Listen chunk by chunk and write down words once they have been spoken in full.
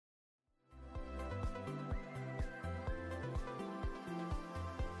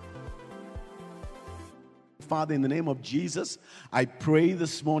Father, in the name of Jesus, I pray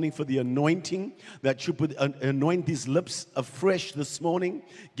this morning for the anointing that you put anoint these lips afresh this morning.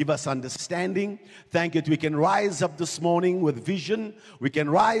 Give us understanding. Thank you that we can rise up this morning with vision. We can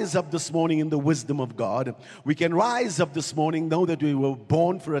rise up this morning in the wisdom of God. We can rise up this morning, know that we were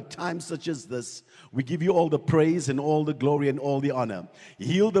born for a time such as this. We give you all the praise and all the glory and all the honor.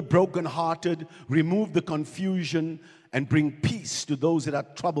 Heal the brokenhearted, remove the confusion, and bring peace to those that are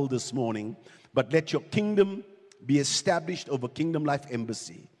troubled this morning. But let your kingdom be established over Kingdom Life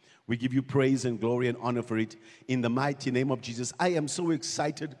Embassy. We give you praise and glory and honor for it in the mighty name of Jesus. I am so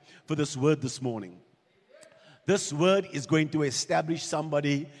excited for this word this morning. This word is going to establish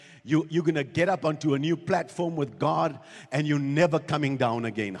somebody. You're going to get up onto a new platform with God and you're never coming down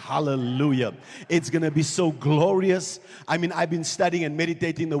again. Hallelujah. It's going to be so glorious. I mean, I've been studying and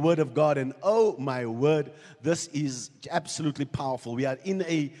meditating the word of God, and oh my word, this is absolutely powerful. We are in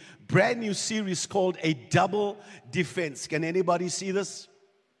a brand new series called A Double Defense. Can anybody see this?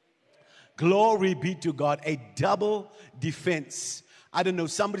 Glory be to God. A double defense. I don't know,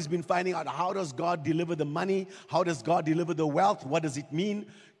 somebody's been finding out, how does God deliver the money? How does God deliver the wealth? What does it mean?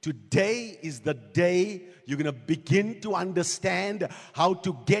 Today is the day you're going to begin to understand how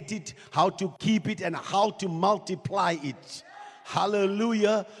to get it, how to keep it, and how to multiply it.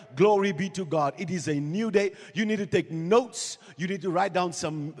 Hallelujah. Glory be to God. It is a new day. You need to take notes. You need to write down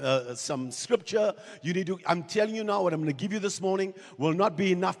some scripture. I'm telling you now, what I'm going to give you this morning will not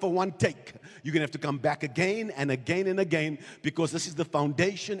be enough for one take. You're going to have to come back again and again and again, because this is the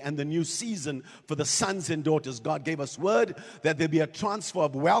foundation and the new season for the sons and daughters. God gave us word that there'll be a transfer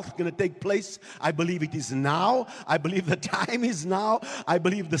of wealth going to take place. I believe it is now. I believe the time is now. I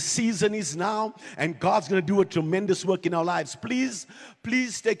believe the season is now. And God's going to do a tremendous work in our lives.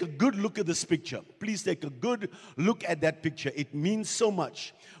 Please take a good look at this picture. Please take a good look at that picture. It means so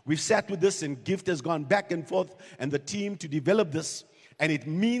much. We've sat with this, and Gift has gone back and forth, and the team to develop this. And it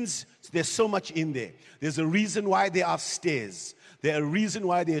means there's so much in there. There's a reason why there are stairs. There's a reason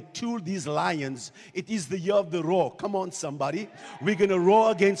why there are these lions. It is the year of the roar. Come on, somebody. We're going to roar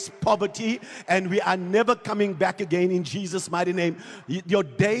against poverty, and we are never coming back again in Jesus' mighty name. Your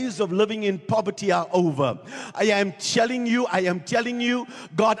days of living in poverty are over. I am telling you,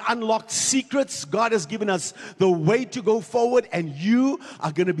 God unlocked secrets. God has given us the way to go forward, and you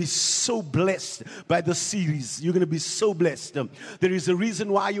are going to be so blessed by the series. You're going to be so blessed. There is a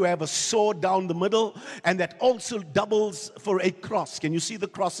reason why you have a sword down the middle, and that also doubles for a cross. Can you see the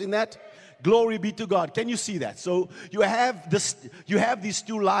cross in that? Glory be to God. Can you see that? So you have these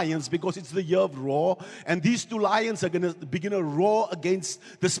two lions, because it's the year of roar, and these two lions are going to begin to roar against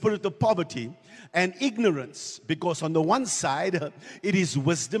the spirit of poverty and ignorance, because on the one side it is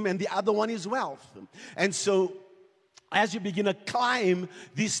wisdom and the other one is wealth. And so as you begin to climb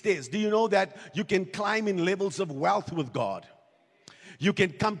these stairs, do you know that you can climb in levels of wealth with God? You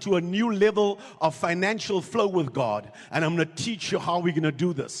can come to a new level of financial flow with God. And I'm going to teach you how we're going to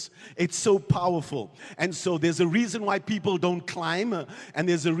do this. It's so powerful. And so there's a reason why people don't climb. And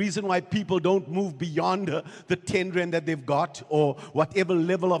there's a reason why people don't move beyond the 10 rand that they've got, or whatever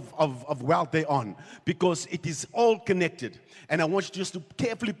level of wealth they're on. Because it is all connected. And I want you just to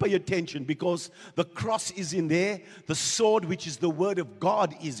carefully pay attention, because the cross is in there. The sword, which is the word of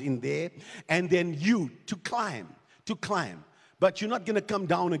God, is in there. And then you to climb. But you're not going to come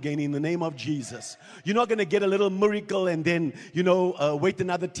down again in the name of Jesus. You're not going to get a little miracle and then, wait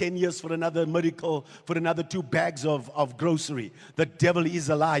another 10 years for another miracle, for another 2 bags of grocery. The devil is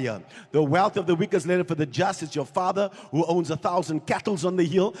a liar. The wealth of the wicked is laid for the just. It's your Father who owns 1,000 cattle on the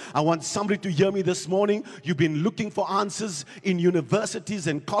hill. I want somebody to hear me this morning. You've been looking for answers in universities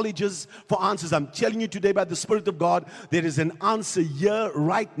and colleges for answers. I'm telling you today, by the Spirit of God, there is an answer here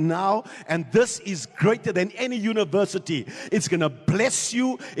right now. And this is greater than any university. It's going to bless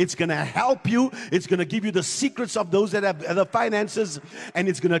you. It's going to help you. It's going to give you the secrets of those that have the finances. And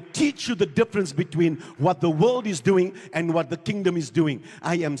it's going to teach you the difference between what the world is doing and what the kingdom is doing.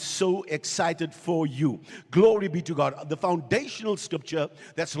 I am so excited for you. Glory be to God. The foundational scripture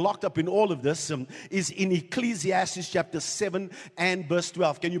that's locked up in all of this is in Ecclesiastes chapter 7 and verse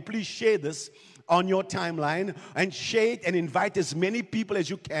 12. Can you please share this on your timeline, and share it and invite as many people as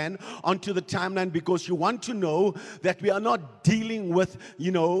you can onto the timeline, because you want to know that we are not dealing with,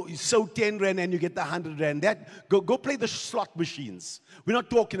 so 10 rand and you get the 100 rand. That go play the slot machines. We're not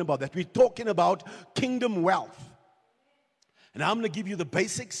talking about that. We're talking about kingdom wealth. And I'm going to give you the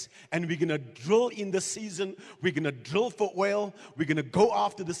basics, and we're going to drill in the season. We're going to drill for oil. We're going to go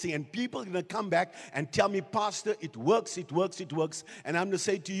after the thing, and people are going to come back and tell me, Pastor, it works. And I'm going to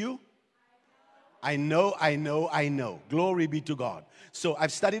say to you, I know. Glory be to God. So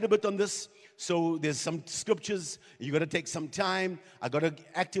I've studied a bit on this. So there's some scriptures. You got to take some time. I got to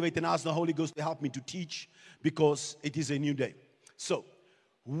activate and ask the Holy Ghost to help me to teach because it is a new day. So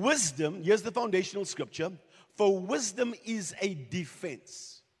wisdom, here's the foundational scripture. For wisdom is a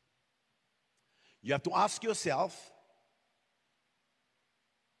defense. You have to ask yourself,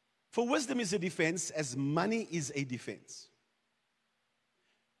 for wisdom is a defense as money is a defense.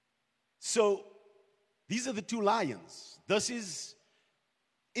 So these are the two lions. This is,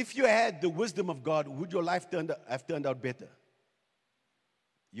 if you had the wisdom of God, would your life have turned out better?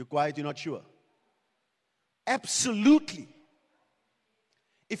 You're quiet, you're not sure. Absolutely.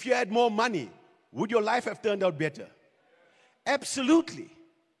 If you had more money, would your life have turned out better? Absolutely.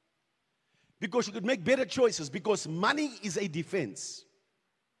 Because you could make better choices, because money is a defense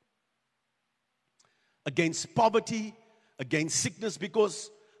against poverty, against sickness,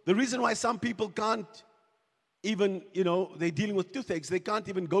 because the reason why some people can't even, they're dealing with toothaches, they can't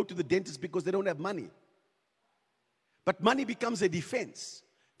even go to the dentist because they don't have money. But money becomes a defense.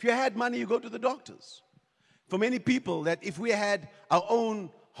 If you had money, you go to the doctors. For many people, that if we had our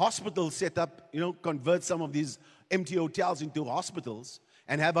own hospital set up, convert some of these empty hotels into hospitals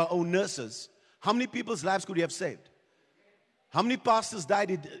and have our own nurses, how many people's lives could we have saved? How many pastors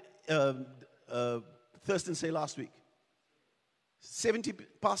died at Thurston Say last week? 70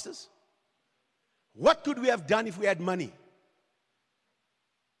 pastors? What could we have done if we had money?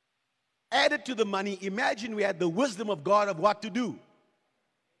 Added to the money, imagine we had the wisdom of God of what to do.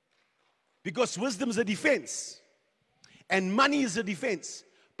 Because wisdom is a defense. And money is a defense.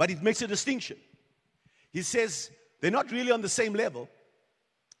 But it makes a distinction. He says they're not really on the same level.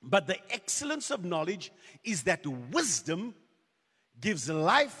 But the excellence of knowledge is that wisdom gives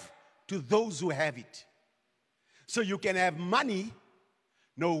life to those who have it. So you can have money,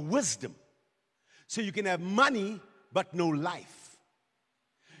 no wisdom. So you can have money, but no life.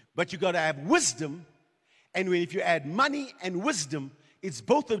 But you got to have wisdom. And if you add money and wisdom, it's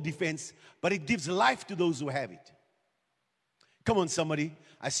both a defense, but it gives life to those who have it. Come on, somebody.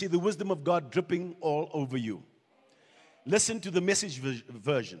 I see the wisdom of God dripping all over you. Listen to the Message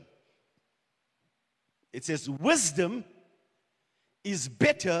version. It says, wisdom is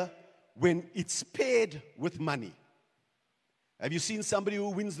better when it's paired with money. Have you seen somebody who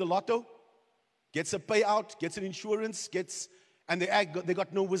wins the lotto? Gets a payout, gets an insurance, and they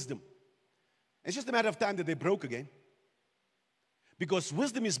got no wisdom. It's just a matter of time that they broke again. Because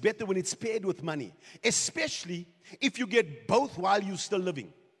wisdom is better when it's paired with money. Especially if you get both while you're still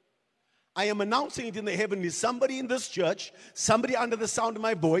living. I am announcing it in the heavenly. Somebody in this church, somebody under the sound of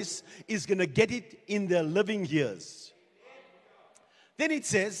my voice, is going to get it in their living years. Then it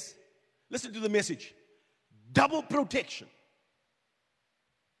says, listen to the message, double protection.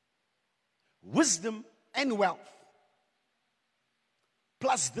 Wisdom and wealth.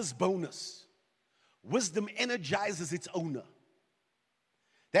 Plus this bonus. Wisdom energizes its owner.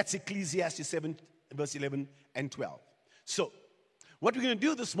 That's Ecclesiastes 7, verse 11 and 12. So, what we're going to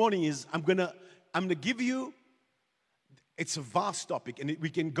do this morning is, I'm going to give you, it's a vast topic, and we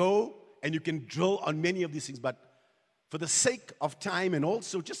can go and you can drill on many of these things, but for the sake of time and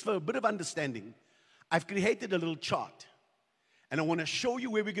also just for a bit of understanding, I've created a little chart. And I want to show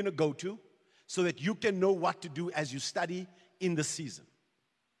you where we're going to go to so that you can know what to do as you study in the season.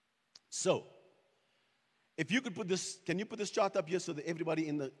 So, if you could put this, can you put this chart up here so that everybody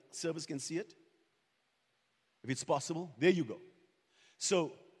in the service can see it? If it's possible, there you go.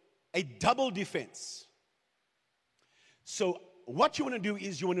 So, a double defense. So, what you want to do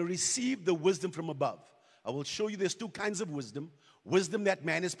is you want to receive the wisdom from above. I will show you there's two kinds of wisdom. Wisdom that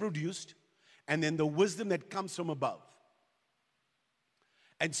man has produced, and then the wisdom that comes from above.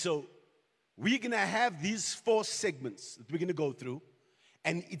 And so, we're going to have these 4 segments that we're going to go through.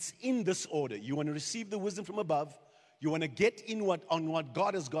 And it's in this order. You want to receive the wisdom from above. You want to get in on what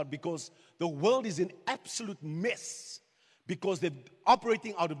God has got, because the world is in absolute mess because they're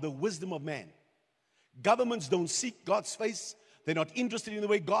operating out of the wisdom of man. Governments don't seek God's face. They're not interested in the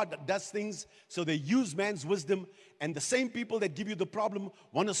way God does things, so they use man's wisdom. And the same people that give you the problem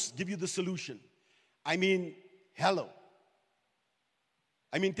want to give you the solution. I mean, hello.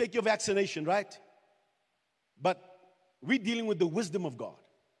 I mean, take your vaccination, right? But we're dealing with the wisdom of God.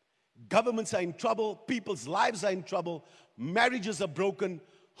 Governments are in trouble. People's lives are in trouble. Marriages are broken.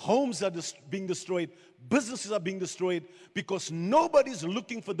 Homes are being destroyed. Businesses are being destroyed because nobody's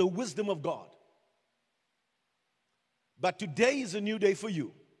looking for the wisdom of God. But today is a new day for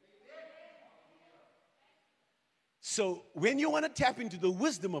you. So when you want to tap into the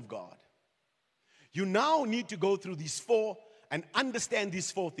wisdom of God, you now need to go through these 4 and understand these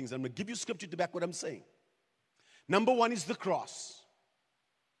four things. I'm going to give you scripture to back what I'm saying. Number one is the cross.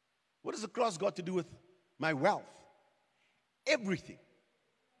 What does the cross got to do with my wealth? Everything.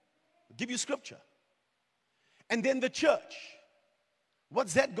 I'll give you scripture. And then the church.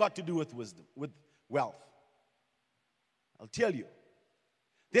 What's that got to do with wisdom, with wealth? I'll tell you.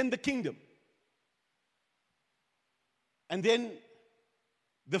 Then the kingdom. And then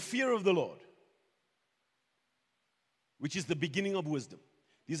the fear of the Lord, which is the beginning of wisdom.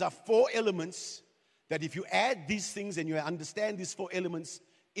 These are four elements that if you add these things and you understand these four elements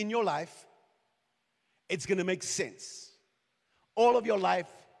in your life, it's going to make sense. All of your life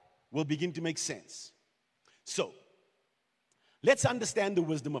will begin to make sense. So, let's understand the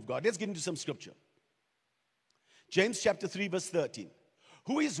wisdom of God. Let's get into some scripture. James chapter 3 verse 13.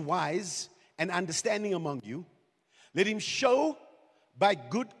 Who is wise and understanding among you? Let him show by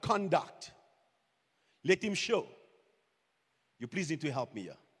good conduct. Let him show. You please need to help me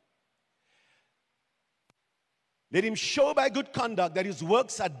here. Let him show by good conduct that his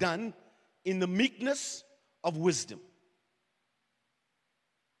works are done in the meekness of wisdom.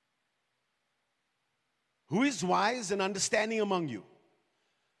 Who is wise and understanding among you?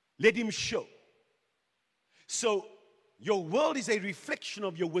 Let him show. So, your world is a reflection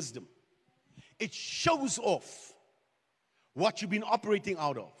of your wisdom. It shows off what you've been operating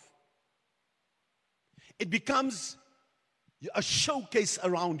out of. It becomes a showcase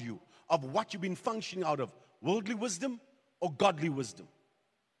around you of what you've been functioning out of. Worldly wisdom or godly wisdom.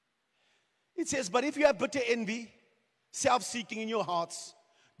 It says, but if you have bitter envy, self-seeking in your hearts,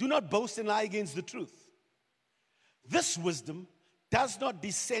 do not boast and lie against the truth. This wisdom does not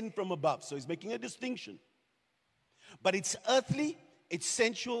descend from above. So he's making a distinction. But it's earthly, it's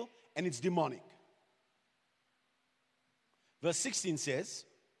sensual, and it's demonic. Verse 16 says,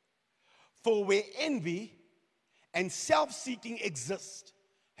 for where envy and self-seeking exist,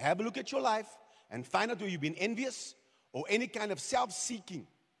 have a look at your life and find out where you've been envious or any kind of self-seeking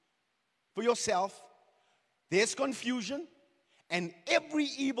for yourself. There's confusion and every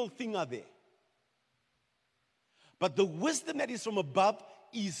evil thing are there. But the wisdom that is from above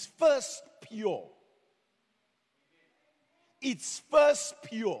is first pure. It's first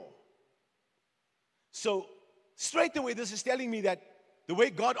pure. So, straight away, this is telling me that the way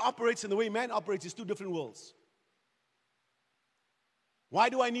God operates and the way man operates is two different worlds. Why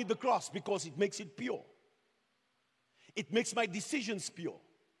do I need the cross? Because it makes it pure. It makes my decisions pure.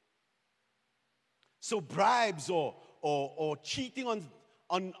 So bribes or cheating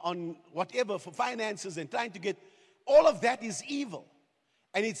on whatever for finances and trying to get, all of that is evil.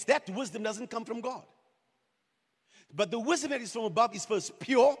 And it's that wisdom doesn't come from God. But the wisdom that is from above is first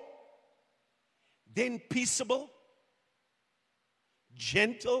pure, then peaceable,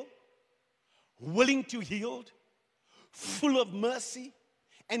 gentle, willing to yield, full of mercy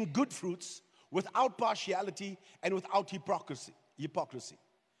and good fruits, without partiality and without hypocrisy.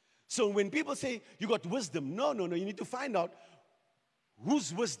 So when people say you got wisdom, no, you need to find out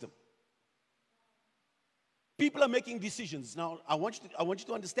whose wisdom. People are making decisions. Now, I want you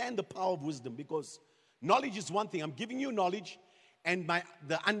to understand the power of wisdom, because knowledge is one thing. I'm giving you knowledge, and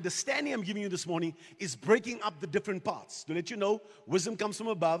the understanding I'm giving you this morning is breaking up the different parts. To let you know, wisdom comes from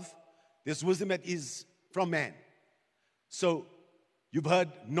above. There's wisdom that is from man. So, you've heard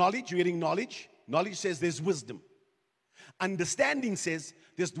knowledge, you're getting knowledge. Knowledge says there's wisdom. Understanding says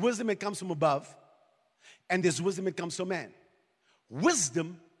there's wisdom that comes from above, and there's wisdom that comes from man.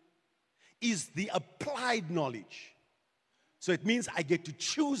 Wisdom is the applied knowledge. So it means I get to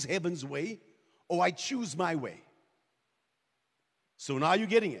choose heaven's way, or I choose my way. So now you're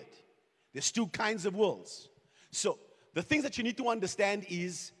getting it. There's two kinds of worlds. So the things that you need to understand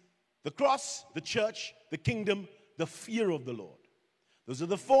is the cross, the church, the kingdom, the fear of the Lord. Those are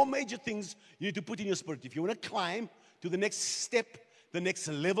the four major things you need to put in your spirit. If you want to climb to the next step, the next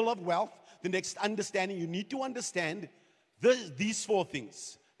level of wealth, the next understanding, you need to understand these four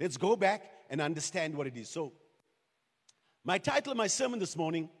things. Let's go back and understand what it is. So, my title of my sermon this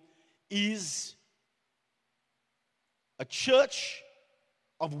morning is A Church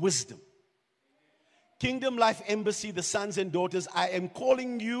of Wisdom. Kingdom Life Embassy, the sons and daughters, I am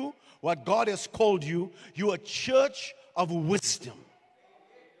calling you what God has called you. You are a church of wisdom.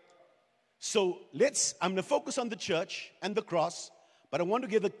 So I'm going to focus on the church and the cross, but I want to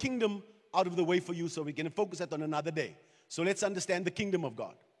get the kingdom out of the way for you so we can focus that on another day. So let's understand the kingdom of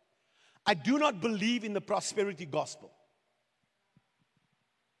God. I do not believe in the prosperity gospel.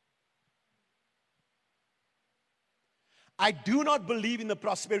 I do not believe in the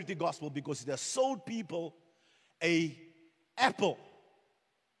prosperity gospel because it has sold people an apple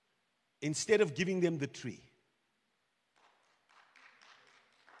instead of giving them the tree.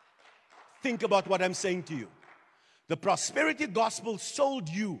 Think about what I'm saying to you. The prosperity gospel sold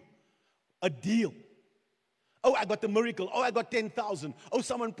you a deal. Oh, I got a miracle. Oh, I got 10,000. Oh,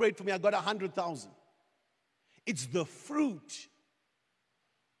 someone prayed for me. I got 100,000. It's the fruit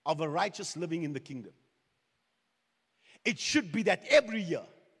of a righteous living in the kingdom. It should be that every year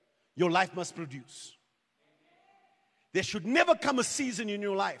your life must produce. There should never come a season in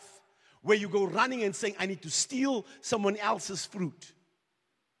your life where you go running and saying, I need to steal someone else's fruit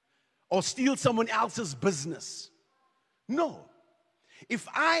or steal someone else's business. No. If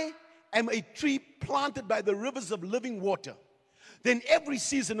I am a tree planted by the rivers of living water, then every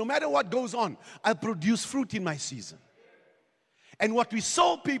season, no matter what goes on, I'll produce fruit in my season. And what we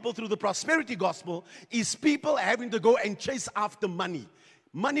sold people through the prosperity gospel is people having to go and chase after money.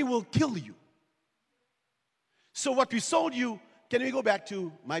 Money will kill you. So what we sold you, can we go back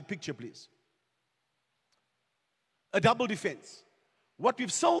to my picture, please? A double defense. What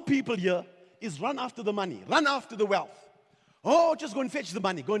we've sold people here is run after the money, run after the wealth. Oh, just go and fetch the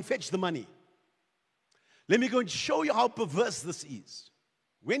money, go and fetch the money. Let me go and show you how perverse this is.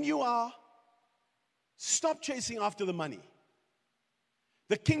 When you are, stop chasing after the money.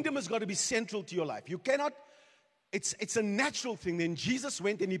 The kingdom has got to be central to your life. You cannot, it's a natural thing. Then Jesus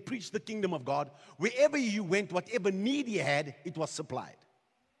went and he preached the kingdom of God. Wherever you went, whatever need he had, it was supplied.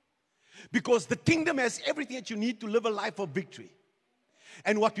 Because the kingdom has everything that you need to live a life of victory.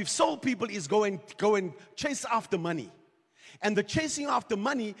 And what we've sold people is go and chase after money. And the chasing after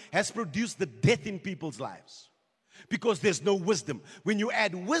money has produced the death in people's lives. Because there's no wisdom. When you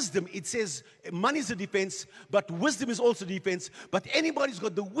add wisdom, it says money is a defense, but wisdom is also defense. But anybody's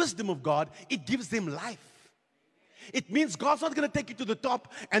got the wisdom of God, it gives them life. It means God's not going to take you to the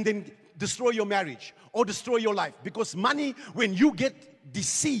top and then destroy your marriage or destroy your life. Because money, when you get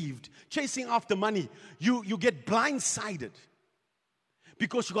deceived, chasing after money, you get blindsided.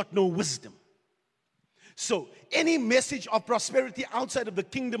 Because you got no wisdom. So, any message of prosperity outside of the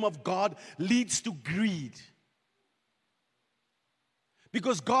kingdom of God leads to greed.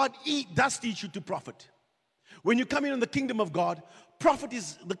 Because God does teach you to profit. When you come in the kingdom of God,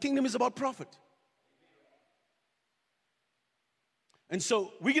 the kingdom is about profit. And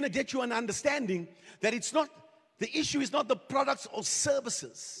so, we're going to get you an understanding that the issue is not the products or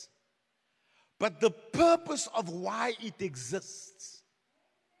services, but the purpose of why it exists.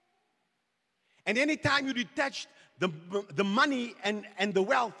 And anytime you detach the money and the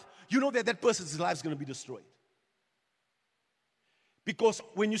wealth, you know that person's life is going to be destroyed. Because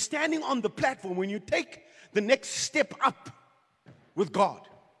when you're standing on the platform, when you take the next step up with God,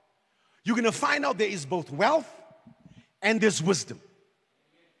 you're going to find out there is both wealth and there's wisdom.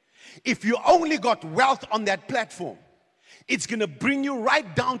 If you only got wealth on that platform, it's going to bring you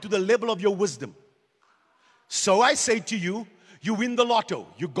right down to the level of your wisdom. So I say to you, you win the lotto.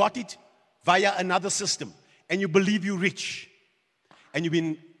 You got it via another system, and you believe you're rich. And you've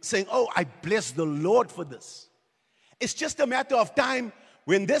been saying, oh, I bless the Lord for this. It's just a matter of time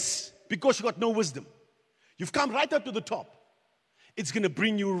when because you got no wisdom, you've come right up to the top. It's going to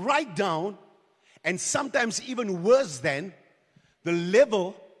bring you right down, and sometimes even worse than the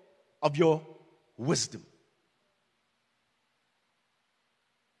level of your wisdom.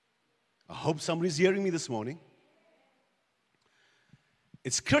 I hope somebody's hearing me this morning.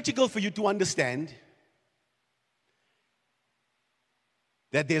 It's critical for you to understand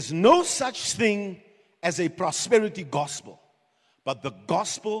that there's no such thing as a prosperity gospel, but the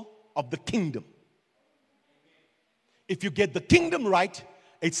gospel of the kingdom. If you get the kingdom right,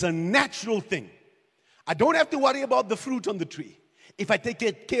 it's a natural thing. I don't have to worry about the fruit on the tree if I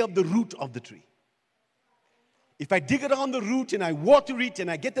take care of the root of the tree. If I dig around the root and I water it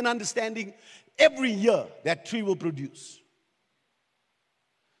and I get an understanding, every year that tree will produce.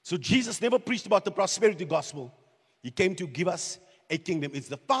 So Jesus never preached about the prosperity gospel. He came to give us a kingdom. It's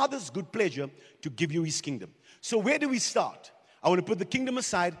the Father's good pleasure to give you his kingdom. So where do we start? I want to put the kingdom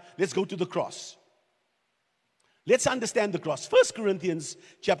aside. Let's go to the cross. Let's understand the cross. 1 Corinthians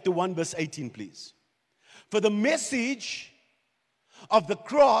chapter 1 verse 18, please. For the message of the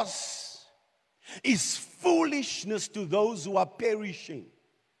cross is foolishness to those who are perishing.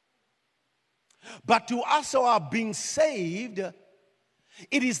 But to us who are being saved,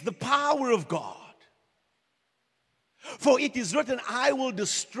 it is the power of God. For it is written, I will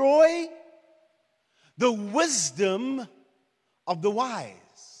destroy the wisdom of the wise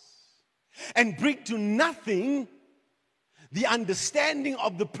and bring to nothing the understanding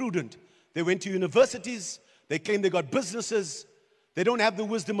of the prudent. They went to universities. They claim they got businesses. They don't have the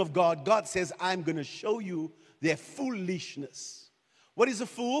wisdom of God. God says, I'm going to show you their foolishness. What is a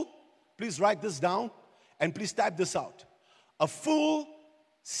fool? Please write this down and please type this out. A fool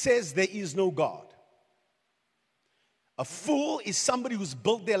says there is no God. A fool is somebody who's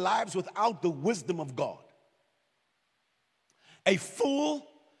built their lives without the wisdom of God. A fool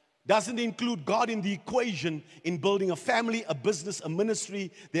doesn't include God in the equation in building a family, a business, a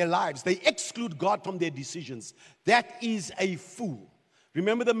ministry, their lives. They exclude God from their decisions. That is a fool.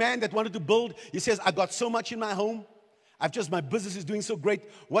 Remember the man that wanted to build? He says, I got so much in my home. My business is doing so great.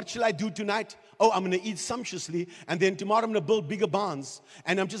 What shall I do tonight? Oh, I'm going to eat sumptuously. And then tomorrow I'm going to build bigger barns.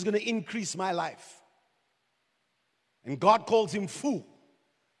 And I'm just going to increase my life. And God calls him fool.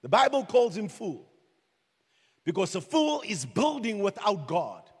 The Bible calls him fool. Because a fool is building without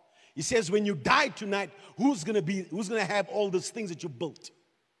God. He says, when you die tonight, who's going to have all those things that you built?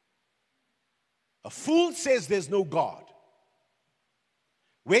 A fool says there's no God.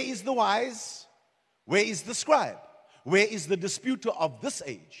 Where is the wise? Where is the scribe? Where is the disputer of this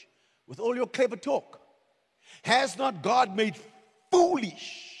age? With all your clever talk. Has not God made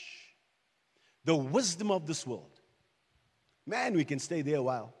foolish the wisdom of this world? Man, we can stay there a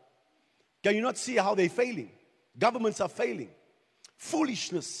while. Can you not see how they're failing? Governments are failing.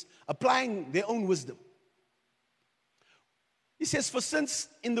 Foolishness, applying their own wisdom. He says, for since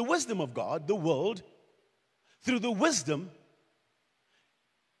in the wisdom of God, the world, through the wisdom,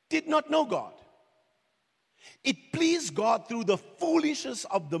 did not know God. It pleased God through the foolishness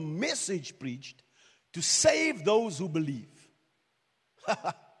of the message preached to save those who believe.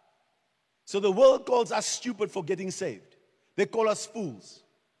 So the world calls us stupid for getting saved. They call us fools.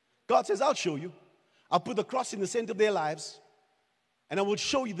 God says, I'll show you. I'll put the cross in the center of their lives, and I will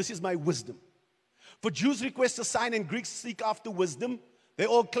show you this is my wisdom. For Jews request a sign and Greeks seek after wisdom. They're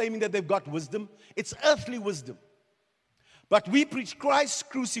all claiming that they've got wisdom. It's earthly wisdom. But we preach Christ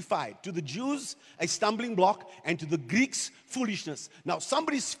crucified. To the Jews, a stumbling block, and to the Greeks, foolishness. Now,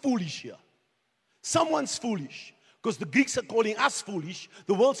 somebody's foolish here. Someone's foolish. Because the Greeks are calling us foolish.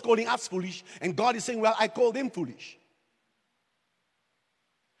 The world's calling us foolish. And God is saying, well, I call them foolish.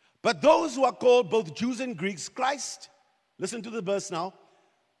 But those who are called, both Jews and Greeks, Christ, listen to the verse now.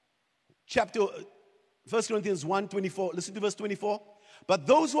 1 Corinthians 1:24. Listen to verse 24. But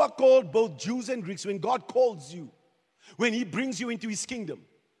those who are called, both Jews and Greeks, when God calls you, when He brings you into His kingdom,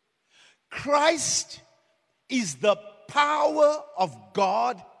 Christ is the power of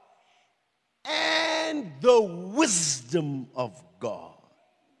God and the wisdom of God.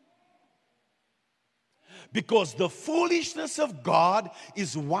 Because the foolishness of God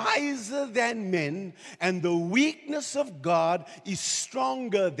is wiser than men, and the weakness of God is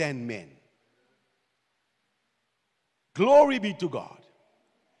stronger than men. Glory be to God.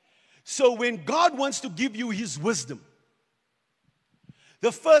 So when God wants to give you His wisdom,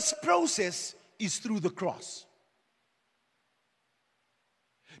 the first process is through the cross.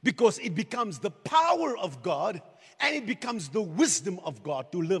 Because it becomes the power of God and it becomes the wisdom of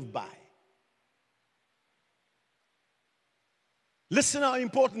God to live by. Listen how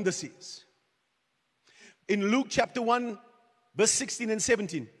important this is. In Luke chapter 1, verse 16 and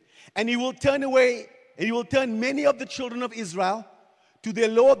 17. And He will turn away, and He will turn many of the children of Israel to their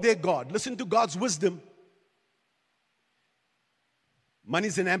Lord their God. Listen to God's wisdom. Money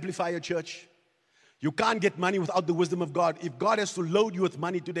is an amplifier, church. You can't get money without the wisdom of God. If God has to load you with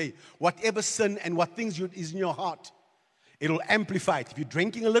money today, whatever sin and what things is in your heart, it'll amplify it. If you're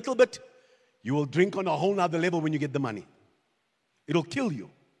drinking a little bit, you will drink on a whole nother level when you get the money. It'll kill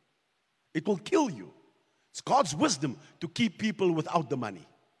you. It will kill you. It's God's wisdom to keep people without the money.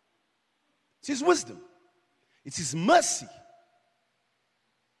 It's His wisdom. It's His mercy.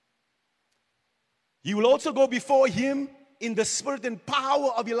 He will also go before Him in the spirit and power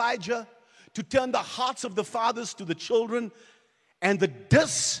of Elijah to turn the hearts of the fathers to the children and the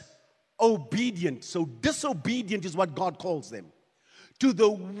disobedient. So disobedient is what God calls them. To the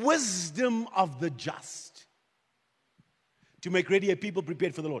wisdom of the just. To make ready a people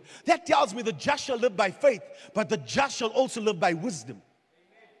prepared for the Lord. That tells me the just shall live by faith, but the just shall also live by wisdom.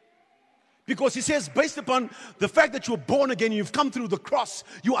 Because He says, based upon the fact that you were born again, you've come through the cross,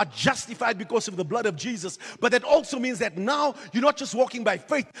 you are justified because of the blood of Jesus. But that also means that now you're not just walking by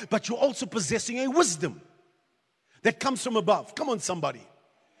faith, but you're also possessing a wisdom that comes from above. Come on, somebody.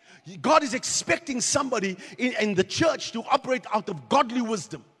 God is expecting somebody in the church to operate out of godly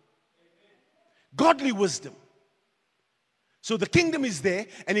wisdom. Godly wisdom. So the kingdom is there,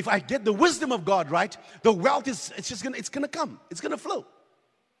 and if I get the wisdom of God right, the wealth it's gonna come. It's gonna flow.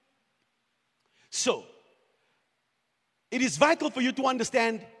 So, it is vital for you to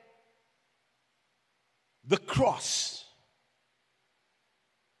understand the cross.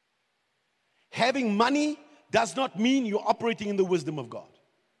 Having money does not mean you're operating in the wisdom of God.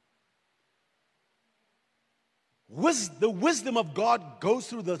 The wisdom of God goes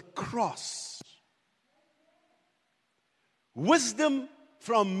through the cross. Wisdom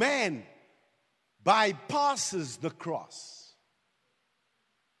from man bypasses the cross.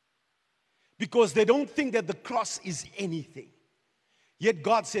 Because they don't think that the cross is anything. Yet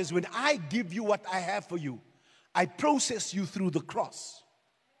God says, when I give you what I have for you, I process you through the cross.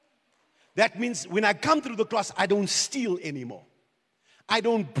 That means when I come through the cross, I don't steal anymore. I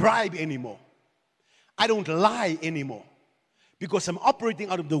don't bribe anymore. I don't lie anymore. Because I'm operating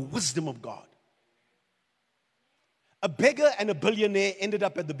out of the wisdom of God. A beggar and a billionaire ended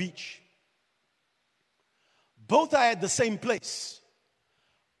up at the beach. Both are at the same place,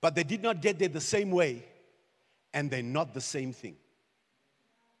 but they did not get there the same way, and they're not the same thing.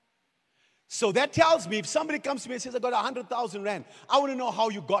 So that tells me, if somebody comes to me and says, I got 100,000 rand, I want to know how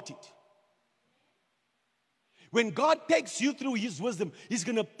you got it. When God takes you through His wisdom, He's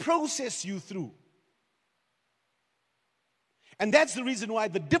going to process you through. And that's the reason why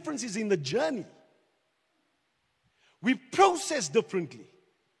the difference is in the journey. We process differently.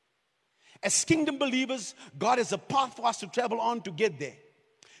 As kingdom believers, God has a path for us to travel on to get there.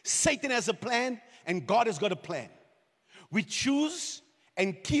 Satan has a plan, and God has got a plan. We choose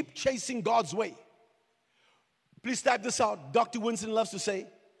and keep chasing God's way. Please type this out. Dr. Winston loves to say,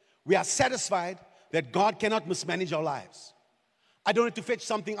 we are satisfied that God cannot mismanage our lives. I don't have to fetch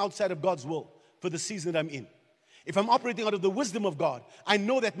something outside of God's will for the season that I'm in. If I'm operating out of the wisdom of God, I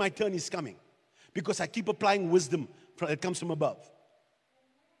know that my turn is coming because I keep applying wisdom that comes from above.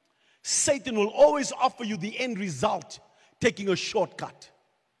 Satan will always offer you the end result, taking a shortcut.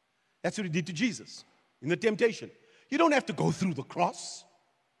 That's what he did to Jesus in the temptation. You don't have to go through the cross.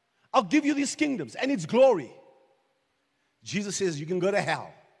 I'll give you these kingdoms and its glory. Jesus says you can go to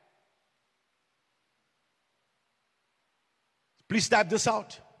hell. Please type this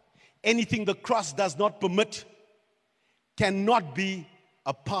out. Anything the cross does not permit cannot be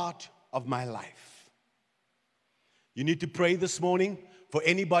a part of my life. You need to pray this morning for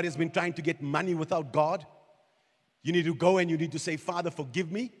anybody who's been trying to get money without God. You need to go and you need to say, Father,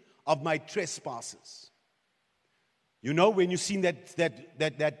 forgive me of my trespasses. You know, when you've seen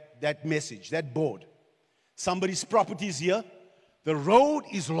that message, that board, somebody's property is here, the road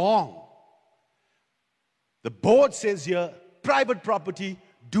is long. The board says here, private property,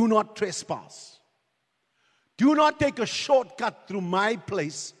 do not trespass. Do not take a shortcut through my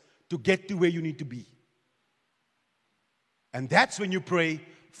place to get to where you need to be. And that's when you pray,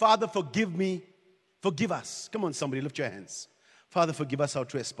 Father, forgive me, forgive us. Come on, somebody, lift your hands. Father, forgive us our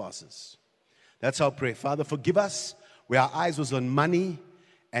trespasses. That's our prayer. Father, forgive us where our eyes was on money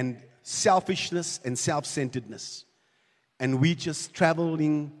and selfishness and self-centeredness. And we just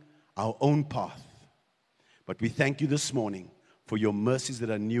traveling our own path. But we thank you this morning for your mercies that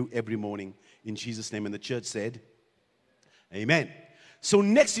are new every morning. In Jesus' name. And the church said, amen. So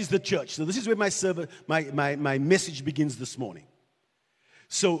next is the church. So this is where my message begins this morning.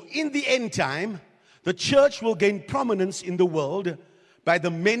 So in the end time, the church will gain prominence in the world by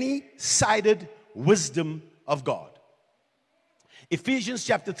the many-sided wisdom of God. Ephesians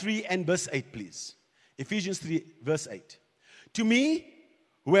chapter 3 and verse 8, please. Ephesians 3 verse 8. To me,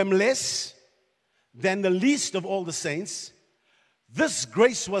 who am less than the least of all the saints, this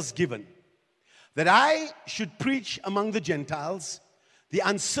grace was given, that I should preach among the Gentiles the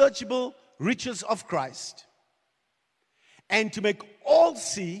unsearchable riches of Christ, and to make all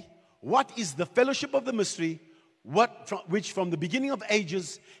see what is the fellowship of the mystery, which from the beginning of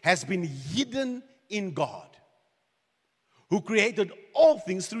ages has been hidden in God, who created all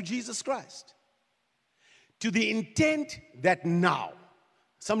things through Jesus Christ, to the intent that now,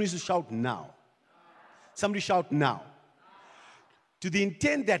 somebody should shout now. Somebody shout now. To the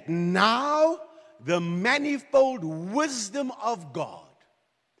intent that now the manifold wisdom of God.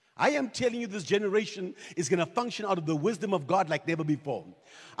 I am telling you, this generation is going to function out of the wisdom of God like never before.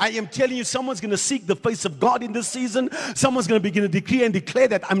 I am telling you, someone's going to seek the face of God in this season. Someone's going to begin to decree and declare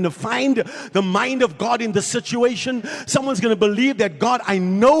that I'm going to find the mind of God in this situation. Someone's going to believe that, God, I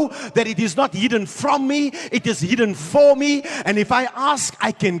know that it is not hidden from me. It is hidden for me. And if I ask,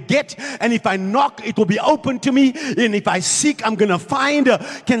 I can get. And if I knock, it will be open to me. And if I seek, I'm going to find.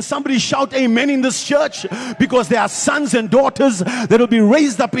 Can somebody shout amen in this church? Because there are sons and daughters that will be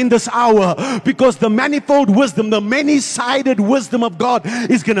raised up in this hour, because the manifold wisdom, the many-sided wisdom of God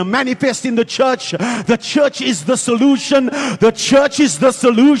is going to manifest in the church. The church is the solution. The church is the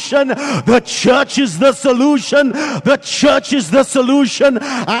solution. The church is the solution. The church is the solution.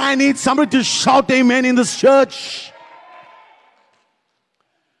 I need somebody to shout amen in this church.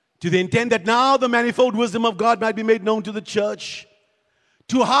 To the intent that now the manifold wisdom of God might be made known to the church.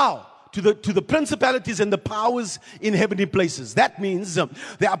 To how? to the principalities and the powers in heavenly places. That means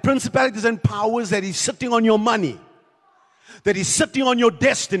there are principalities and powers that is sitting on your money, that is sitting on your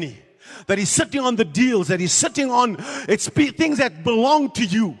destiny, that is sitting on the deals, that is sitting on things that belong to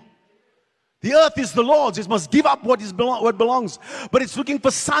you. The earth is the Lord's. It must give up what belongs. But it's looking for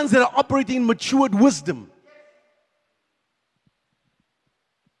sons that are operating in matured wisdom.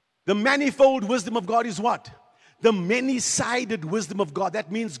 The manifold wisdom of God is what? The many-sided wisdom of God.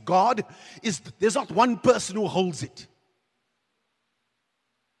 That means there's not one person who holds it.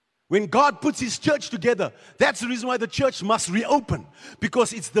 When God puts His church together, that's the reason why the church must reopen.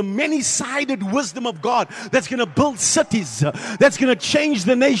 Because it's the many-sided wisdom of God that's going to build cities, that's going to change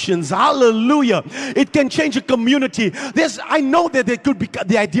the nations. Hallelujah. It can change a community. I know that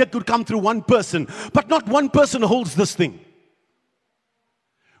the idea could come through one person, but not one person holds this thing.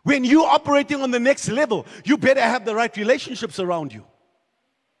 When you're operating on the next level, you better have the right relationships around you.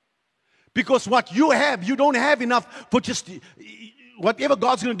 Because what you have, you don't have enough for just... Whatever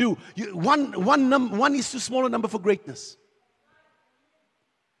God's going to do, one is too small a number for greatness.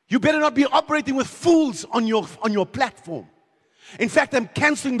 You better not be operating with fools on your platform. In fact, I'm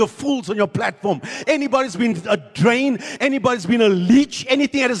canceling the fools on your platform. Anybody's been a drain, anybody's been a leech,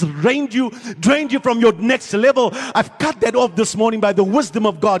 anything that has drained you from your next level, I've cut that off this morning by the wisdom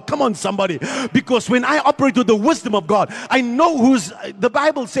of God. Come on, somebody. Because when I operate with the wisdom of God, I know the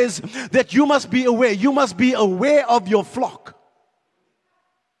Bible says that you must be aware. You must be aware of your flock.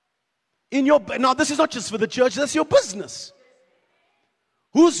 Now, this is not just for the church, that's your business.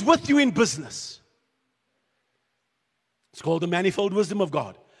 Who's with you in business? It's called the manifold wisdom of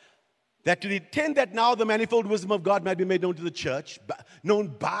God. That to the extent that now the manifold wisdom of God might be made known to the church, known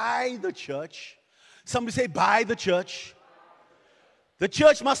by the church. Somebody say, by the church. The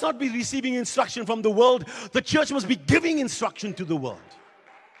church must not be receiving instruction from the world. The church must be giving instruction to the world.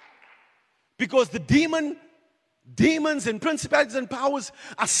 Because the demons and principalities and powers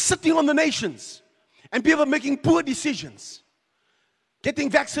are sitting on the nations, and people are making poor decisions, getting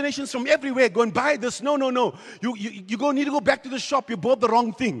vaccinations from everywhere, going buy this. No, you need to go back to the shop. You bought the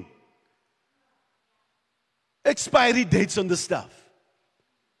wrong thing. Expiry dates on the stuff.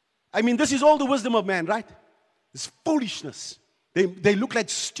 I mean, this is all the wisdom of man, right? It's foolishness. They look like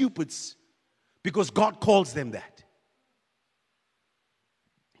stupids because God calls them that.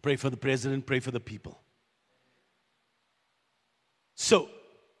 Pray for the president, pray for the people. So,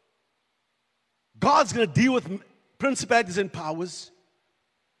 God's going to deal with principalities and powers,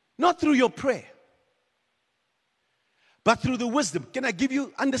 not through your prayer, but through the wisdom. Can I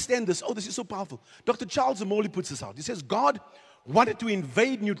understand this? Oh, this is so powerful. Dr. Charles Amoli puts this out. He says, God wanted to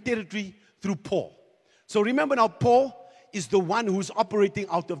invade new territory through Paul. So remember now, Paul is the one who's operating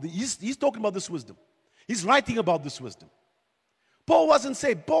out of he's talking about this wisdom. He's writing about this wisdom. Paul wasn't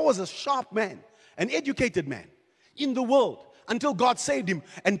saved. Paul was a sharp man, an educated man in the world, until God saved him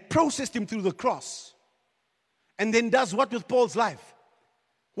and processed him through the cross. And then does what with Paul's life?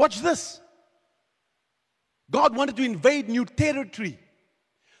 Watch this. God wanted to invade new territory.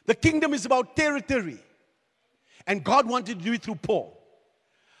 The kingdom is about territory. And God wanted to do it through Paul.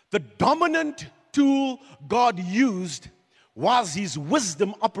 The dominant tool God used was His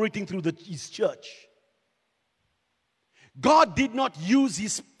wisdom operating through His church. God did not use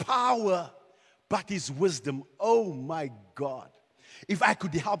His power, but His wisdom. Oh my God. If I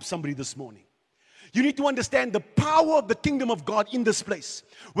could help somebody this morning. You need to understand the power of the kingdom of God in this place.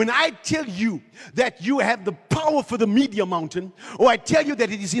 When I tell you that you have the power for the media mountain, or I tell you that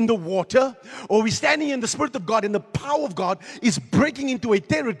it is in the water, or we're standing in the Spirit of God and the power of God is breaking into a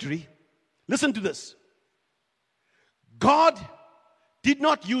territory, listen to this. God did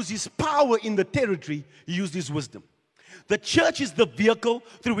not use His power in the territory, He used His wisdom. The church is the vehicle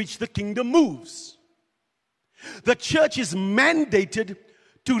through which the kingdom moves. The church is mandated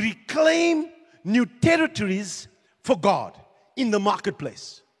to reclaim new territories for God in the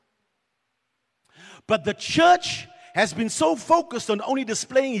marketplace. But the church has been so focused on only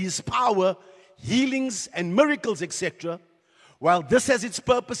displaying His power, healings and miracles, etc. While this has its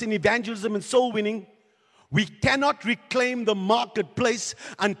purpose in evangelism and soul winning, we cannot reclaim the marketplace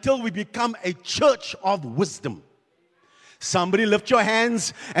until we become a church of wisdom. Somebody lift your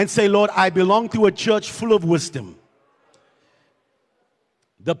hands and say, Lord, I belong to a church full of wisdom.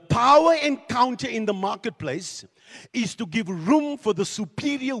 The power encounter in the marketplace is to give room for the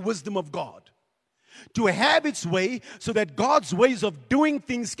superior wisdom of God to have its way so that God's ways of doing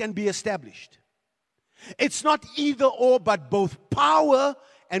things can be established. It's not either or, but both power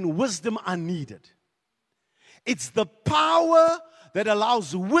and wisdom are needed. It's the power that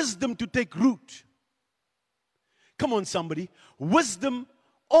allows wisdom to take root. Come on, somebody. Wisdom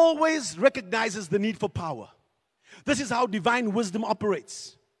always recognizes the need for power. This is how divine wisdom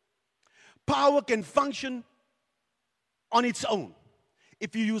operates. Power can function on its own.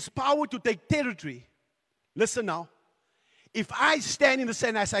 If you use power to take territory, listen now, if I stand in the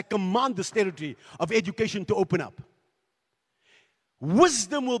center as I command this territory of education to open up,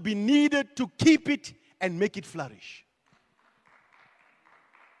 wisdom will be needed to keep it and make it flourish.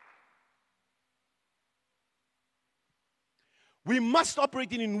 We must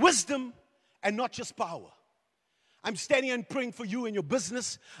operate in wisdom and not just power. I'm standing and praying for you in your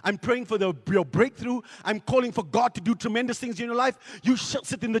business. I'm praying for your breakthrough. I'm calling for God to do tremendous things in your life. You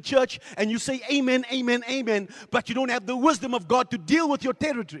sit in the church and you say amen, amen, amen, but you don't have the wisdom of God to deal with your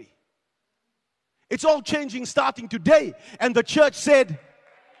territory. It's all changing starting today. And the church said,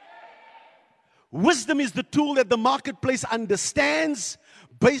 wisdom is the tool that the marketplace understands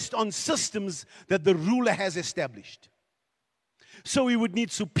based on systems that the ruler has established. So we would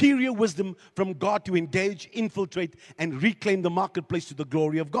need superior wisdom from God to engage, infiltrate, and reclaim the marketplace to the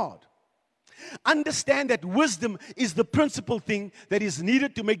glory of God. Understand that wisdom is the principal thing that is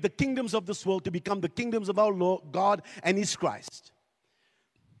needed to make the kingdoms of this world to become the kingdoms of our Lord God and His Christ.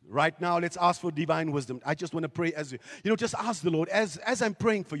 Right now, let's ask for divine wisdom. I just want to pray as just ask the Lord, as I'm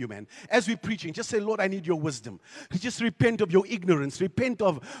praying for you, man, as we're preaching, just say, Lord, I need your wisdom. Just repent of your ignorance. Repent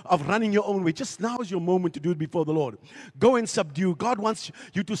of running your own way. Just now is your moment to do it before the Lord. Go and subdue. God wants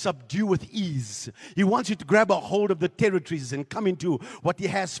you to subdue with ease. He wants you to grab a hold of the territories and come into what He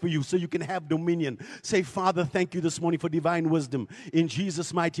has for you so you can have dominion. Say, Father, thank you this morning for divine wisdom. In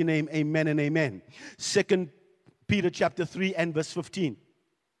Jesus' mighty name, amen and amen. 2 Peter chapter 3 and verse 15.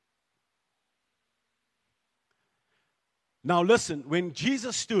 Now listen, when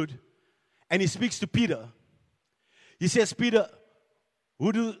Jesus stood and He speaks to Peter, He says, Peter,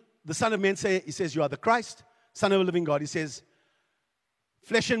 who do the Son of Man say? He says, you are the Christ, Son of the living God. He says,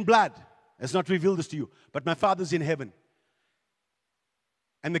 flesh and blood has not revealed this to you, but my Father's in heaven.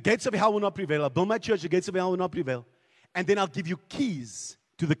 And the gates of hell will not prevail. I'll build my church, the gates of hell will not prevail. And then I'll give you keys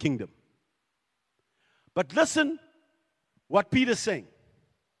to the kingdom. But listen what Peter's saying.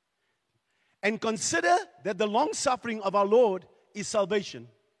 And consider that the long suffering of our Lord is salvation,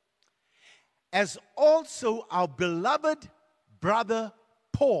 as also our beloved brother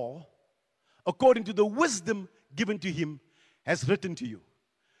Paul, according to the wisdom given to him, has written to you.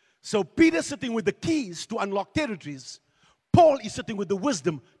 So Peter sitting with the keys to unlock territories. Paul is sitting with the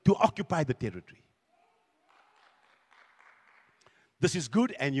wisdom to occupy the territory. This is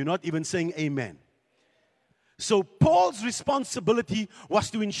good, and you're not even saying amen. So Paul's responsibility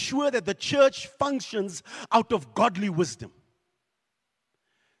was to ensure that the church functions out of godly wisdom.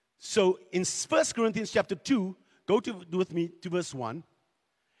 So in 1 Corinthians chapter 2, go with me to verse 1.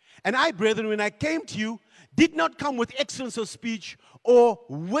 And I, brethren, when I came to you, did not come with excellence of speech or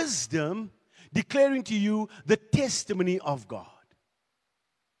wisdom, declaring to you the testimony of God.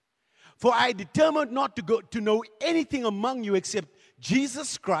 For I determined not to know anything among you except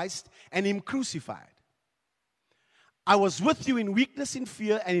Jesus Christ and Him crucified. I was with you in weakness, in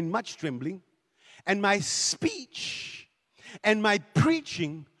fear, and in much trembling. And my speech and my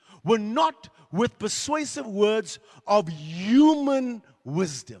preaching were not with persuasive words of human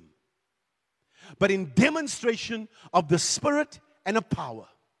wisdom, but in demonstration of the Spirit and of power.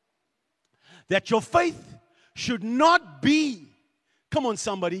 That your faith should not be, come on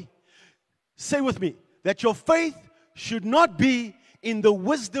somebody, say with me, that your faith should not be in the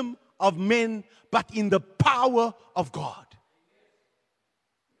wisdom of men, but in the power of God.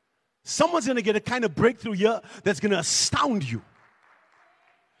 Someone's going to get a kind of breakthrough here that's going to astound you.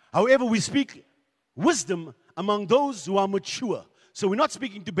 However, we speak wisdom among those who are mature. So we're not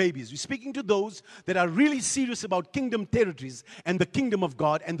speaking to babies. We're speaking to those that are really serious about kingdom territories and the kingdom of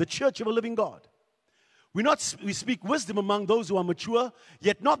God and the church of a living God. We speak wisdom among those who are mature,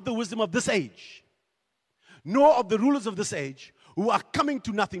 yet not the wisdom of this age, nor of the rulers of this age, who are coming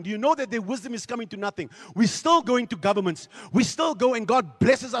to nothing. Do you know that their wisdom is coming to nothing? We still go into governments. We still go and God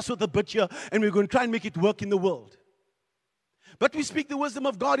blesses us with a bit here and we're going to try and make it work in the world. But we speak the wisdom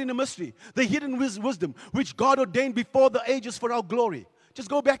of God in a mystery, the hidden wisdom which God ordained before the ages for our glory. Just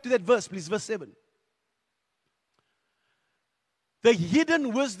go back to that verse, please, verse 7. The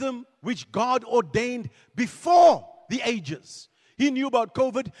hidden wisdom which God ordained before the ages. He knew about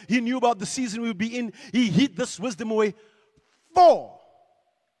COVID. He knew about the season we would be in. He hid this wisdom away for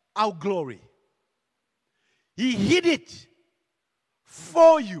our glory. He hid it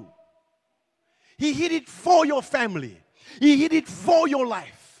for you. He hid it for your family. He hid it for your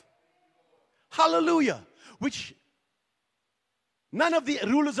life. Hallelujah. Which none of the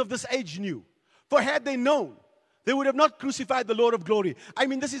rulers of this age knew. For had they known, they would have not crucified the Lord of glory. I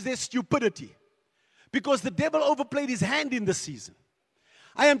mean, this is their stupidity. Because the devil overplayed his hand in this season.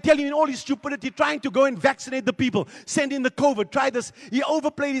 I am telling you, in all his stupidity, trying to go and vaccinate the people, send in the COVID, try this. He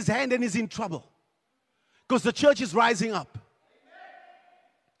overplayed his hand and is in trouble. Because the church is rising up.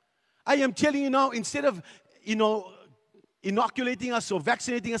 I am telling you now, instead of, inoculating us or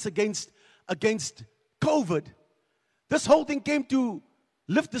vaccinating us against COVID, this whole thing came to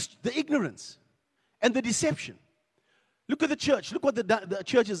lift the ignorance and the deception. Look at the church. Look what the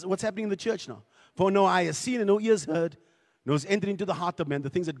church is, what's happening in the church now. For no eye has seen and no ears heard, nor has entered into the heart of man the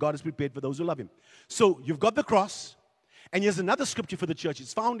things that God has prepared for those who love him. So you've got the cross, and here's another scripture for the church.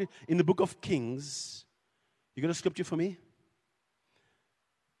 It's found in the book of Kings. You got a scripture for me?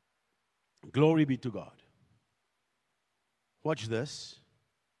 Glory be to God. Watch this.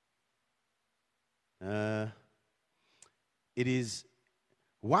 It is,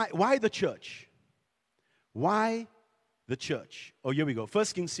 why the church? Why the church? Oh, here we go. 1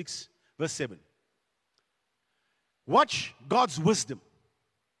 Kings 6, verse 7. Watch God's wisdom.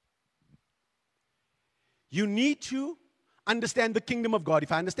 You need to understand the kingdom of God.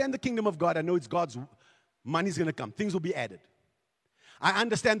 If I understand the kingdom of God, I know it's God's money's going to come. Things will be added. I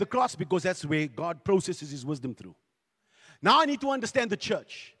understand the cross because that's where God processes his wisdom through. Now I need to understand the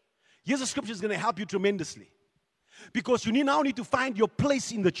church. Here's a scripture that's going to help you tremendously. Because you now need to find your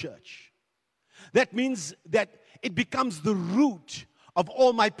place in the church. That means that it becomes the root of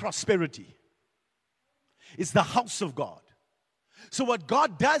all my prosperity. It's the house of God. So what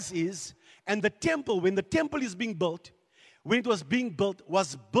God does is, and the temple, when the temple is being built, when it was being built,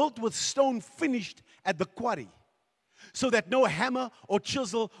 was built with stone finished at the quarry. So that no hammer or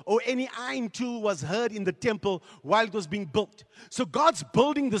chisel or any iron tool was heard in the temple while it was being built. So God's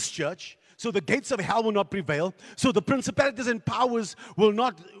building this church, so the gates of hell will not prevail. So the principalities and powers will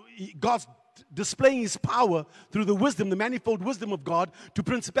not, God's displaying his power through the wisdom, the manifold wisdom of God to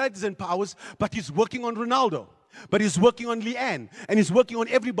principalities and powers, but he's working on Ronaldo. But he's working on Leanne, and he's working on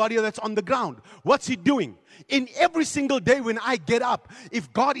everybody that's on the ground. What's he doing? In every single day when I get up,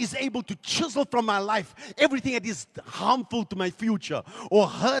 if God is able to chisel from my life everything that is harmful to my future or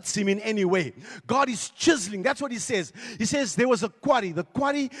hurts him in any way, God is chiseling. That's what he says. He says there was a quarry. The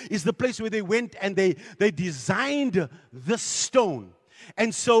quarry is the place where they went and they designed the stone.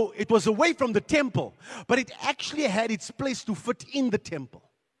 And so it was away from the temple, but it actually had its place to fit in the temple.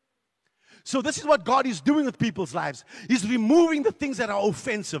 So this is what God is doing with people's lives. He's removing the things that are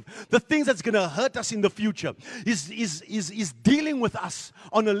offensive, the things that's going to hurt us in the future. He's dealing with us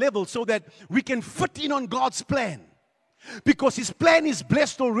on a level so that we can fit in on God's plan. Because his plan is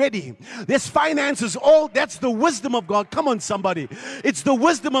blessed already. There's finances, that's the wisdom of God. Come on, somebody. It's the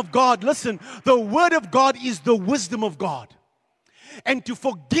wisdom of God. Listen, the word of God is the wisdom of God. And to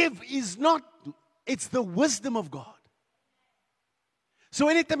forgive is not, it's the wisdom of God. So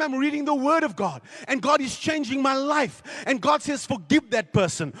anytime I'm reading the Word of God and God is changing my life and God says forgive that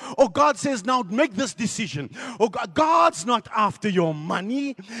person, or God says now make this decision, or God's not after your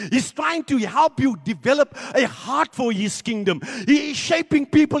money. He's trying to help you develop a heart for his kingdom. He is shaping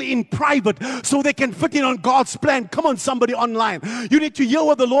people in private so they can fit in on God's plan. Come on, somebody online. You need to hear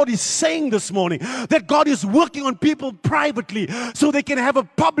what the Lord is saying this morning, that God is working on people privately so they can have a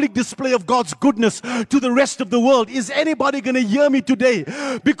public display of God's goodness to the rest of the world. Is anybody going to hear me today?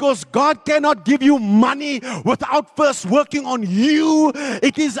 Because God cannot give you money without first working on you.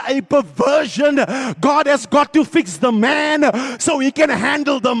 It is a perversion. God has got to fix the man so he can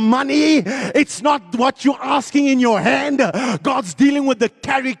handle the money. It's not what you're asking in your hand. God's dealing with the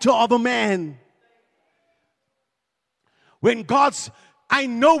character of a man. I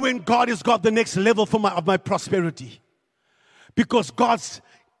know when God has got the next level of my prosperity. Because God's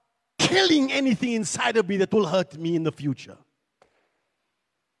killing anything inside of me that will hurt me in the future.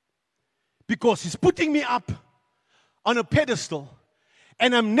 Because he's putting me up on a pedestal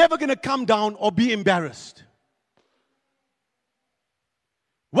and I'm never going to come down or be embarrassed.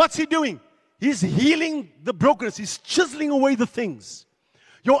 What's he doing? He's healing the brokenness. He's chiseling away the things.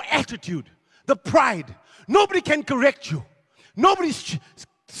 Your attitude, the pride. Nobody can correct you. Nobody's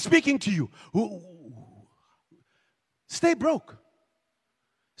speaking to you. Stay broke.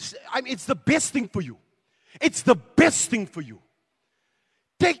 It's the best thing for you. It's the best thing for you.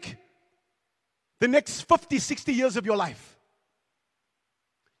 Take the next 50, 60 years of your life.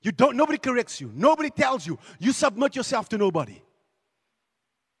 Nobody corrects you. Nobody tells you. You submit yourself to nobody.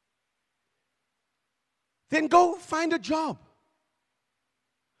 Then go find a job.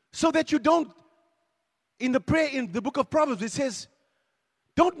 So that you don't, in the book of Proverbs, it says,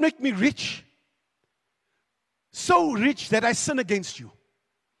 don't make me rich. So rich that I sin against you.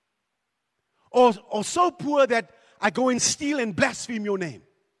 or so poor that I go and steal and blaspheme your name.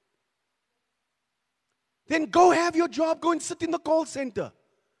 Then go have your job, go and sit in the call center.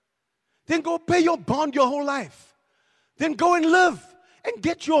 Then go pay your bond your whole life. Then go and live and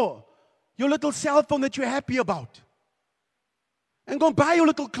get your little cell phone that you're happy about. And go and buy your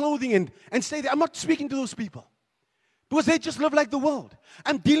little clothing and stay there. I'm not speaking to those people, because they just live like the world.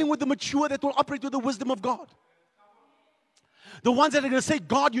 I'm dealing with the mature that will operate with the wisdom of God. The ones that are going to say,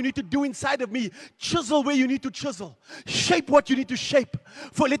 God, you need to do inside of me. Chisel where you need to chisel. Shape what you need to shape.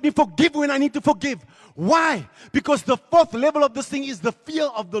 Let me forgive when I need to forgive. Why? Because the fourth level of this thing is the fear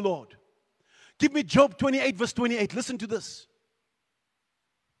of the Lord. Give me Job 28 verse 28. Listen to this.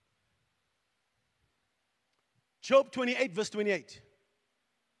 Job 28 verse 28.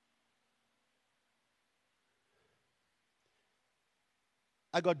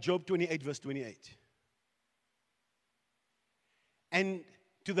 I got Job 28 verse 28. And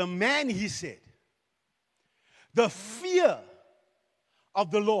to the man he said, the fear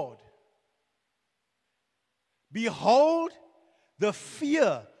of the Lord. Behold, the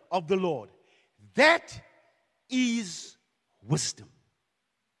fear of the Lord. That is wisdom.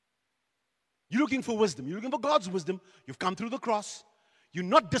 You're looking for wisdom. You're looking for God's wisdom. You've come through the cross. You're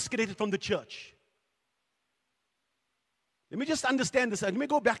not disconnected from the church. Let me just understand this. Let me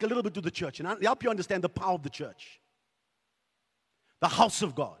go back a little bit to the church and I'll help you understand the power of the church. The house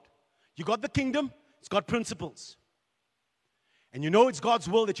of God. You got the kingdom, it's got principles. And you know it's God's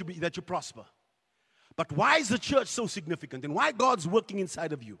will that you prosper. But why is the church so significant? And why God's working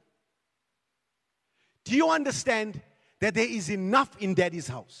inside of you? Do you understand that there is enough in Daddy's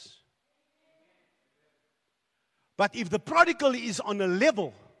house? But if the prodigal is on a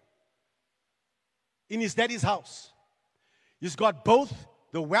level in his daddy's house, he's got both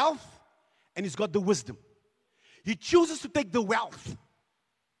the wealth and he's got the wisdom. He chooses to take the wealth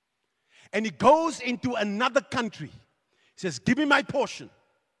and he goes into another country. He says, give me my portion.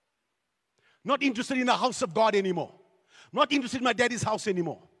 Not interested in the house of God anymore. Not interested in my daddy's house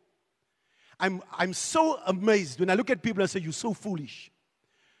anymore. I'm so amazed when I look at people and say, you're so foolish.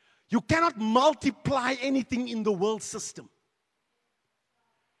 You cannot multiply anything in the world system.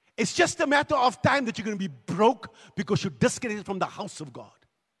 It's just a matter of time that you're going to be broke because you're disconnected from the house of God.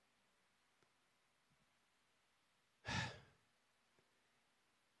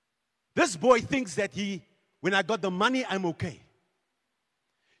 This boy thinks that when I got the money, I'm okay.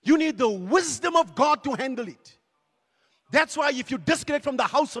 You need the wisdom of God to handle it. That's why if you disconnect from the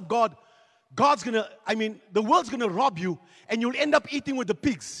house of God, the world's going to rob you and you'll end up eating with the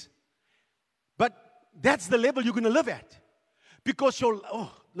pigs. But that's the level you're going to live at. Because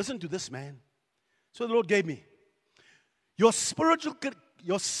listen to this, man. So the Lord gave me. Your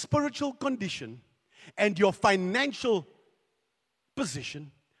spiritual condition and your financial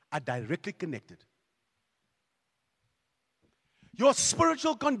position are directly connected. Your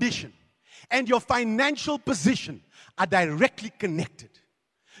spiritual condition and your financial position are directly connected.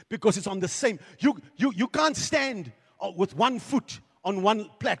 Because it's on the same. You can't stand with one foot on one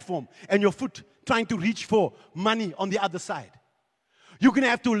platform and your foot trying to reach for money on the other side. You're going to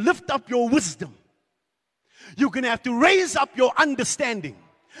have to lift up your wisdom. You're going to have to raise up your understanding.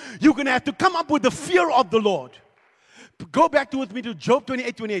 You're going to have to come up with the fear of the Lord. Go back with me to Job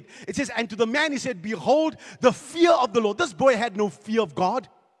 28:28. It says, and to the man he said, behold, the fear of the Lord. This boy had no fear of God.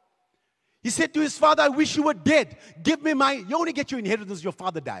 He said to his father, I wish you were dead. Give me you only get your inheritance if your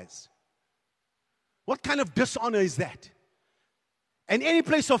father dies. What kind of dishonor is that? And any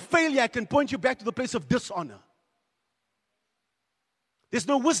place of failure, I can point you back to the place of dishonor. There's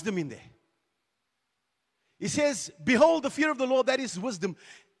no wisdom in there. He says, behold, the fear of the Lord, that is wisdom.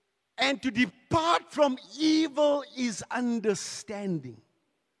 And to depart from evil is understanding.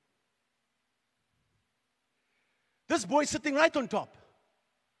 This boy sitting right on top,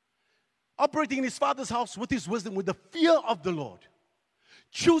 operating in his father's house with his wisdom, with the fear of the Lord,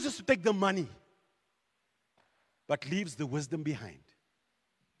 chooses to take the money, but leaves the wisdom behind.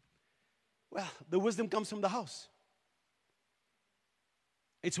 Well, the wisdom comes from the house.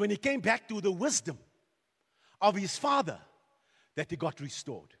 It's when he came back to the wisdom of his father that he got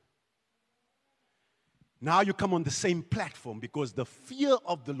restored. Now you come on the same platform because the fear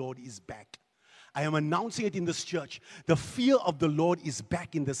of the Lord is back. I am announcing it in this church. The fear of the Lord is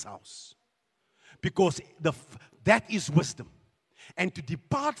back in this house. Because that is wisdom. And to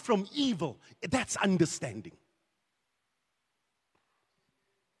depart from evil, that's understanding.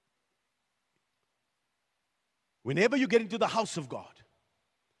 Whenever you get into the house of God,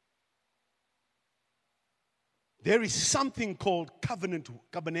 there is something called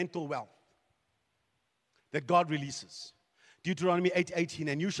covenantal wealth that God releases. Deuteronomy 8:18,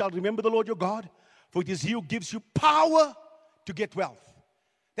 and you shall remember the Lord your God, for it is He who gives you power to get wealth.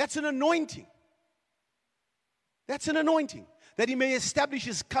 That's an anointing. That's an anointing. That He may establish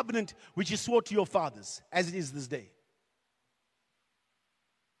His covenant, which He swore to your fathers, as it is this day.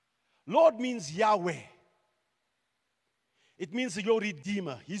 Lord means Yahweh. It means your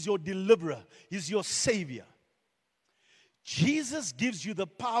Redeemer. He's your deliverer. He's your Savior. Jesus gives you the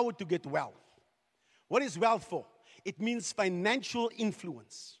power to get wealth. What is wealth for? It means financial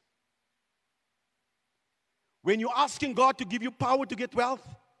influence. When you're asking God to give you power to get wealth,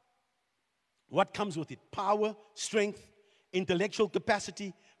 what comes with it? Power, strength, intellectual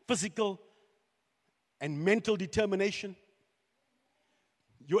capacity, physical and mental determination.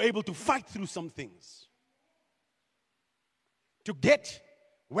 You're able to fight through some things. To get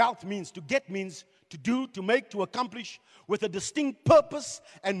wealth means to do, to make, to accomplish with a distinct purpose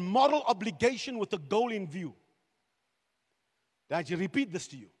and moral obligation with a goal in view. Now, I repeat this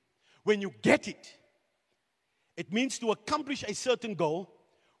to you. When you get it, it means to accomplish a certain goal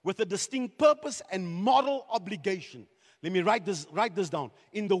with a distinct purpose and moral obligation. Let me write this down.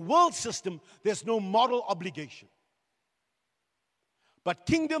 In the world system, there's no moral obligation. But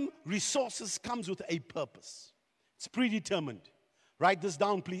kingdom resources comes with a purpose. It's predetermined. Write this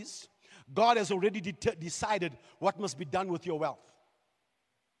down, please. God has already decided what must be done with your wealth.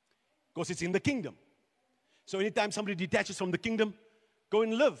 Because it's in the kingdom. So anytime somebody detaches from the kingdom, go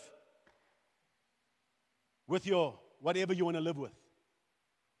and live with your whatever you want to live with.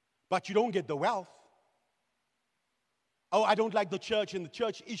 But you don't get the wealth. Oh, I don't like the church and the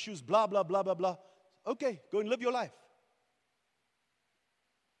church issues, blah, blah, blah, blah, blah. Okay, go and live your life.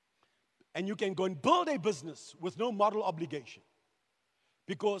 And you can go and build a business with no moral obligation.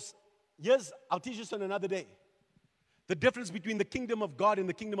 Because, I'll teach you on another day. The difference between the kingdom of God and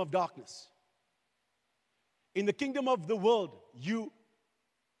the kingdom of darkness. In the kingdom of the world, you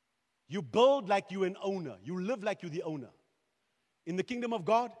build like you're an owner. You live like you're the owner. In the kingdom of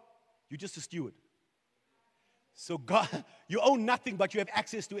God, you're just a steward. So God, you own nothing, but you have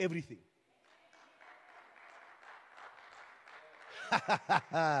access to everything.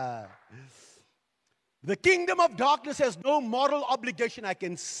 The kingdom of darkness has no moral obligation. I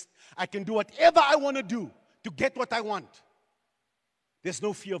can do whatever I want to do to get what I want. There's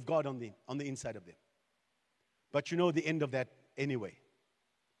no fear of God on the inside of them. But you know the end of that anyway.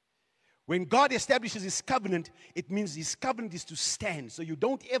 When God establishes His covenant, it means His covenant is to stand. So you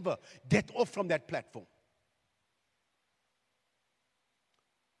don't ever get off from that platform.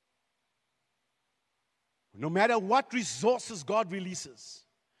 No matter what resources God releases,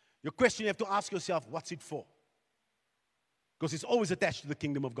 your question you have to ask yourself, what's it for? Because it's always attached to the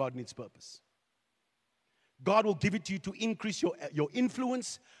kingdom of God and its purpose. God will give it to you to increase your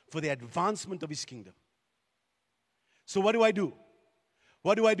influence for the advancement of His kingdom. So what do I do?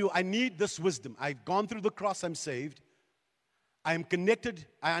 What do I do? I need this wisdom. I've gone through the cross, I'm saved. I am connected.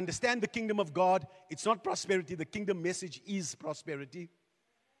 I understand the kingdom of God. It's not prosperity. The kingdom message is prosperity.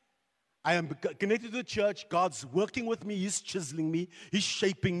 I am connected to the church. God's working with me. He's chiseling me. He's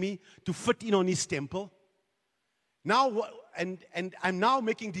shaping me to fit in on His temple. Now, and I'm now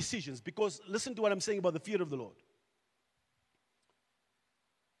making decisions because listen to what I'm saying about the fear of the Lord.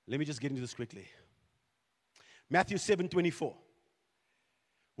 Let me just get into this quickly. Matthew 7:24.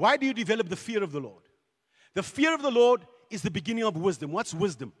 Why do you develop the fear of the Lord? The fear of the Lord is the beginning of wisdom. What's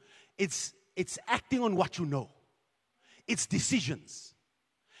wisdom? It's acting on what you know. It's decisions.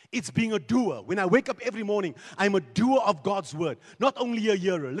 It's being a doer. When I wake up every morning, I'm a doer of God's word, not only a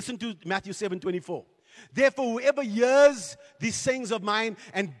hearer. Listen to Matthew 7:24. Therefore, whoever hears these sayings of mine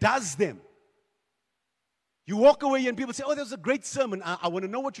and does them. You walk away and people say, oh, that was a great sermon. I want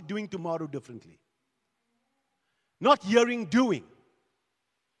to know what you're doing tomorrow differently. Not hearing, doing.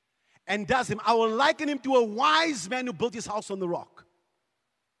 And does them. I will liken him to a wise man who built his house on the rock.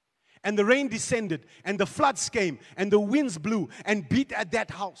 And the rain descended, and the floods came, and the winds blew and beat at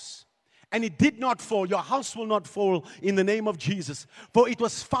that house. And it did not fall. Your house will not fall in the name of Jesus, for it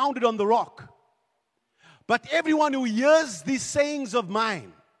was founded on the rock. But everyone who hears these sayings of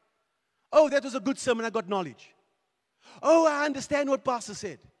mine, oh, that was a good sermon, I got knowledge. Oh, I understand what Pastor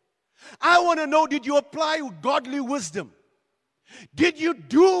said. I want to know, did you apply godly wisdom? Did you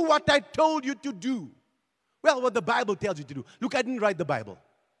do what I told you to do? Well, what the Bible tells you to do. Look, I didn't write the Bible.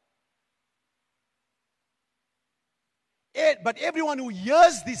 But everyone who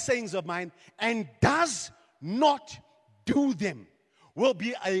hears these sayings of mine and does not do them will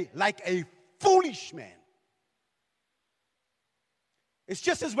be like a foolish man. It's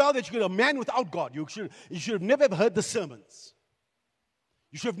just as well that you're a man without God. You should have never heard the sermons.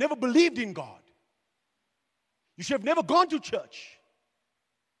 You should have never believed in God. You should have never gone to church.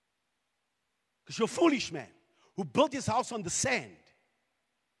 Because you're a foolish man who built his house on the sand.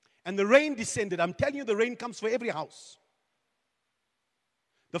 And the rain descended. I'm telling you, the rain comes for every house.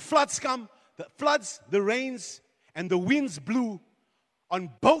 The floods come, the rains, and the winds blew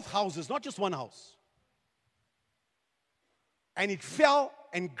on both houses, not just one house. And it fell,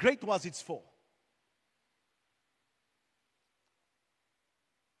 and great was its fall.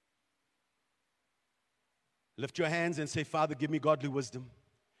 Lift your hands and say, Father, give me godly wisdom.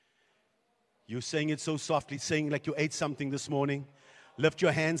 You're saying it so softly, saying like you ate something this morning. Lift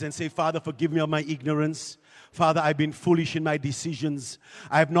your hands and say, Father, forgive me of my ignorance. Father, I've been foolish in my decisions.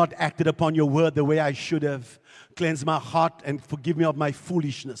 I have not acted upon your word the way I should have. Cleanse my heart and forgive me of my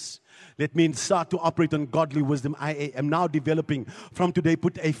foolishness. Let me start to operate on godly wisdom. I am now developing from today,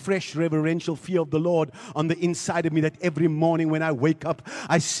 put a fresh reverential fear of the Lord on the inside of me, that every morning when I wake up,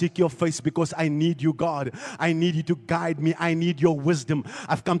 I seek your face because I need you, God. I need you to guide me. I need your wisdom.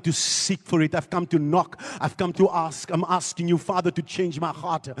 I've come to seek for it. I've come to knock. I've come to ask. I'm asking you, Father, to change my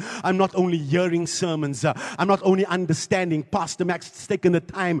heart. I'm not only hearing sermons. I'm not only understanding. Pastor Max has taken the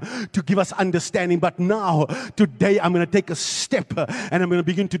time to give us understanding, but now, today, I'm going to take a step and I'm going to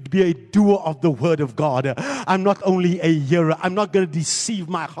begin to be a doer of the word of God. I'm not only a hearer. I'm not going to deceive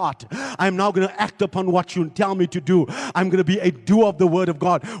my heart. I'm now going to act upon what you tell me to do. I'm going to be a doer of the word of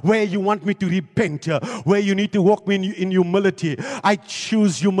God. Where you want me to repent, where you need to walk me in humility, I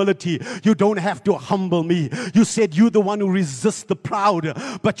choose humility. You don't have to humble me. You said you're the one who resists the proud,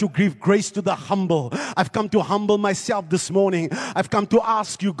 but you give grace to the humble. I've come to humble myself this morning. I've come to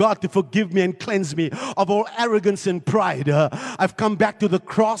ask you, God, to forgive me and cleanse me of all arrogance and pride. I've come back to the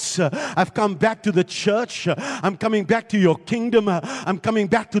cross. I've come back to the church. I'm coming back to your kingdom. I'm coming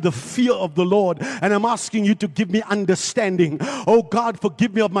back to the fear of the Lord. And I'm asking you to give me understanding. Oh God,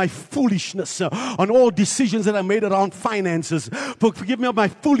 forgive me of my foolishness on all decisions that I made around finances. Forgive me of my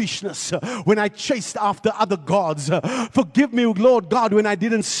foolishness when I chased after other gods. Forgive me, Lord God, when I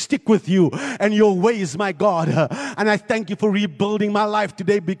didn't stick with you and your ways, my God. And I thank you for rebuilding my life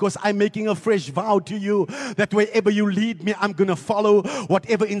today, because I'm making a fresh vow to you that wherever you lead me, I'm going to follow.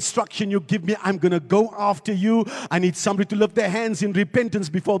 Whatever instruction you give me, I'm going to go after you. I need somebody to lift their hands in repentance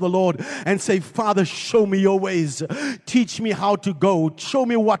before the Lord and say, Father, show me your ways. Teach me how to go. Show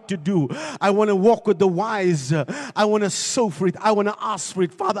me what to do. I want to walk with the wise. I want to sow for it. I want to ask for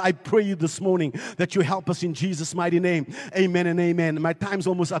it. Father, I pray you this morning that you help us in Jesus' mighty name. Amen and amen. My time's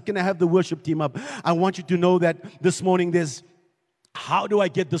almost up. Can I have the worship team up? I want you to know that this morning how do I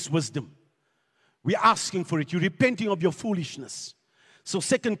get this wisdom? We're asking for it. You're repenting of your foolishness. So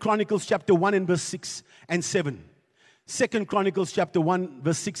 2 Chronicles chapter 1 and verse 6 and 7. 2 Chronicles chapter 1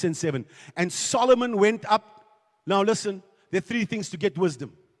 verse 6 and 7. And Solomon went up. Now listen, there are 3 things to get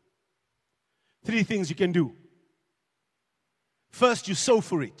wisdom. 3 things you can do. First, you sow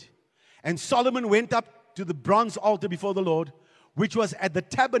for it. And Solomon went up to the bronze altar before the Lord, which was at the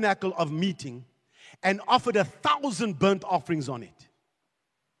tabernacle of meeting, and offered 1,000 burnt offerings on it.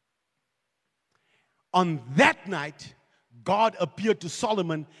 On that night, God appeared to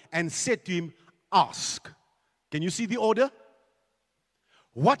Solomon and said to him, ask. Can you see the order?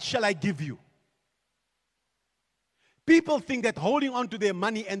 What shall I give you? People think that holding on to their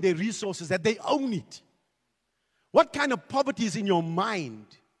money and their resources, that they own it. What kind of poverty is in your mind?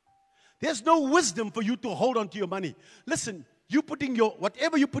 There's no wisdom for you to hold on to your money. Listen,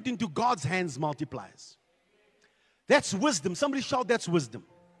 whatever you put into God's hands multiplies. That's wisdom. Somebody shout, that's wisdom.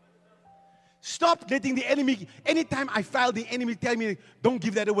 Stop letting the enemy, anytime I file, the enemy tell me, don't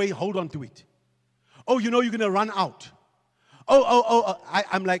give that away, hold on to it. Oh, you know you're going to run out.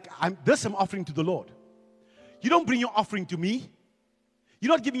 I'm offering to the Lord. You don't bring your offering to me.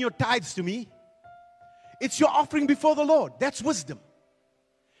 You're not giving your tithes to me. It's your offering before the Lord. That's wisdom.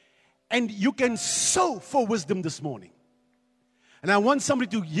 And you can sow for wisdom this morning. And I want somebody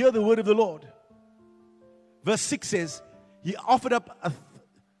to hear the word of the Lord. Verse 6 says, he offered up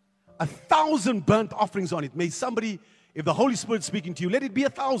 1,000 burnt offerings on it. May somebody, if the Holy Spirit is speaking to you, let it be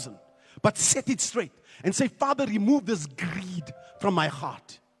 1,000. But set it straight and say, Father, remove this greed from my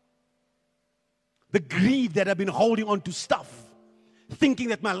heart. The greed that I've been holding on to stuff, thinking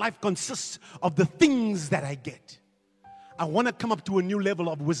that my life consists of the things that I get. I want to come up to a new level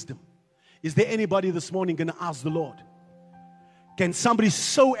of wisdom. Is there anybody this morning going to ask the Lord? Can somebody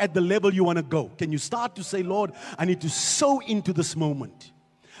sow at the level you want to go? Can you start to say, Lord, I need to sow into this moment.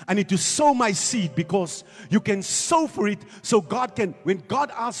 I need to sow my seed, because you can sow for it so God can. When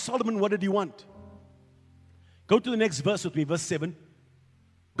God asked Solomon, what did he want? Go to the next verse with me, verse 7.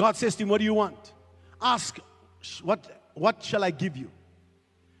 God says to him, what do you want? Ask, what shall I give you?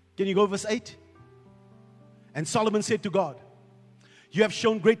 Can you go verse 8? And Solomon said to God, you have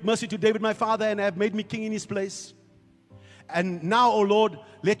shown great mercy to David my father, and have made me king in his place. And now, O Lord,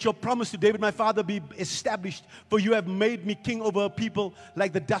 let your promise to David my father be established, for you have made me king over a people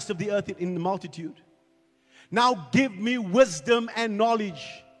like the dust of the earth in the multitude. Now give me wisdom and knowledge,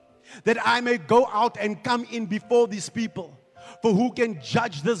 that I may go out and come in before these people. For who can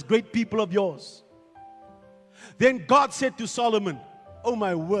judge this great people of yours? Then God said to Solomon, oh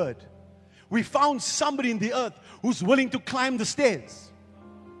my word, we found somebody in the earth who's willing to climb the stairs.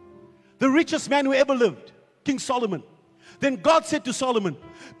 The richest man who ever lived, King Solomon. Then God said to Solomon,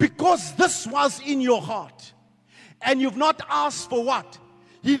 because this was in your heart, and you've not asked for what?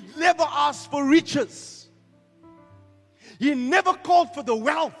 He never asked for riches. He never called for the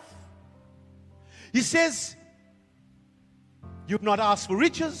wealth. He says, you've not asked for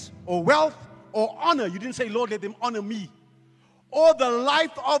riches or wealth or honor. You didn't say, Lord, let them honor me. Or the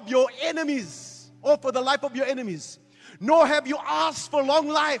life of your enemies, or for the life of your enemies. Nor have you asked for long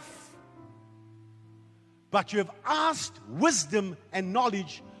life, but you have asked wisdom and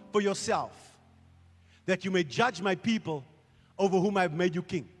knowledge for yourself, that you may judge my people over whom I have made you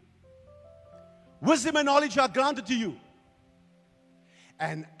king. Wisdom and knowledge are granted to you,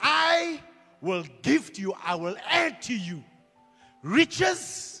 and I will give to you, I will add to you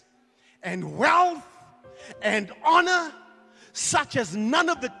riches and wealth and honor, such as none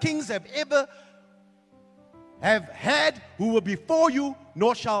of the kings have ever had who were before you,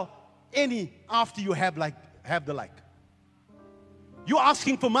 nor shall any after you have the like. You're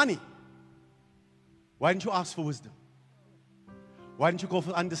asking for money. Why didn't you ask for wisdom? Why didn't you go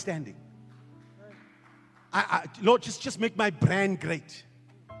for understanding? Lord, just make my brand great.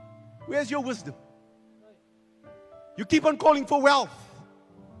 Where's your wisdom? You keep on calling for wealth.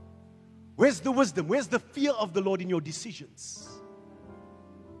 Where's the wisdom? Where's the fear of the Lord in your decisions?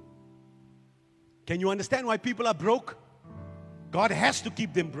 Can you understand why people are broke? God has to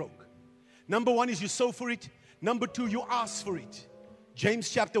keep them broke. Number one is you sow for it. Number two, you ask for it. James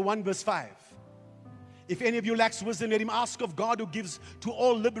chapter 1 verse 5. If any of you lacks wisdom, let him ask of God, who gives to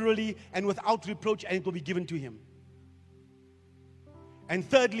all liberally and without reproach, and it will be given to him. And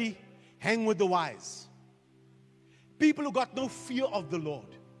thirdly, hang with the wise. People who got no fear of the Lord,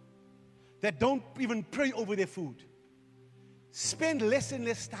 that don't even pray over their food, spend less and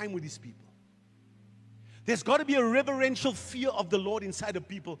less time with these people. There's got to be a reverential fear of the Lord inside of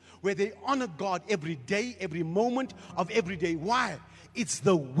people, where they honor God every day, every moment of every day. Why? It's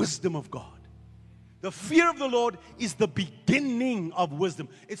the wisdom of God. The fear of the Lord is the beginning of wisdom.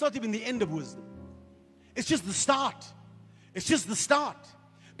 It's not even the end of wisdom. It's just the start. It's just the start.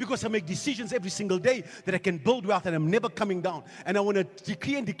 Because I make decisions every single day that I can build wealth, and I'm never coming down. And I want to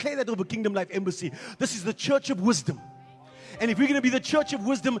decree and declare that over Kingdom Life Embassy. This is the church of wisdom. And if we're going to be the church of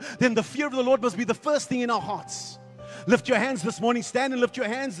wisdom, then the fear of the Lord must be the first thing in our hearts. Lift your hands this morning. Stand and lift your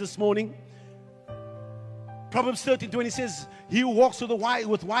hands this morning. Proverbs 13:20 says, he who walks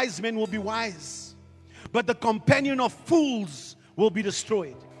with wise men will be wise, but the companion of fools will be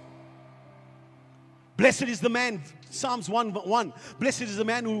destroyed. Blessed is the man, Psalms 1:1. Blessed is the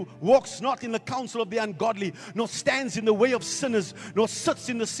man who walks not in the counsel of the ungodly, nor stands in the way of sinners, nor sits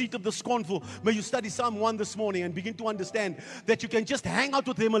in the seat of the scornful. May you study Psalm 1 this morning and begin to understand that you can just hang out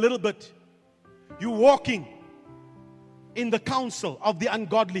with him a little bit. You're walking in the counsel of the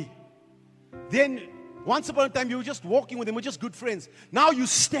ungodly. Then, once upon a time, you were just walking with them, we're just good friends. Now you're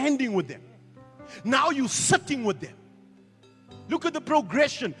standing with them. Now you're sitting with them. Look at the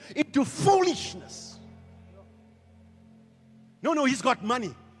progression into foolishness. No, he's got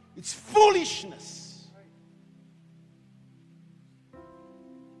money. It's foolishness.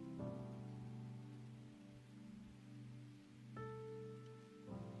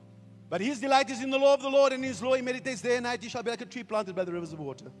 But his delight is in the law of the Lord, and in his law he meditates day and night. He shall be like a tree planted by the rivers of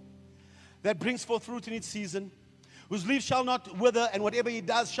water, that brings forth fruit in its season, whose leaves shall not wither, and whatever he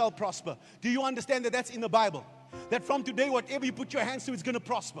does shall prosper. Do you understand that that's in the Bible? That from today, whatever you put your hands to, it's going to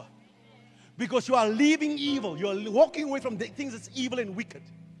prosper. Because you are leaving evil. You are walking away from the things that's evil and wicked.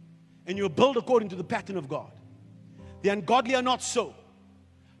 And you are built according to the pattern of God. The ungodly are not so,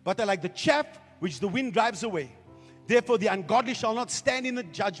 but are like the chaff which the wind drives away. Therefore the ungodly shall not stand in the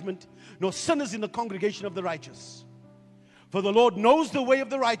judgment, nor sinners in the congregation of the righteous. For the Lord knows the way of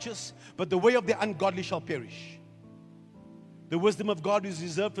the righteous, but the way of the ungodly shall perish. The wisdom of God is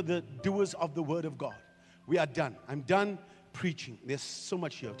reserved for the doers of the word of God. We are done. I'm done preaching. There's so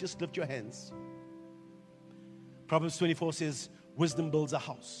much here. Just lift your hands. Proverbs 24 says, wisdom builds a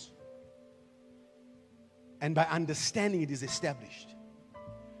house, and by understanding it is established.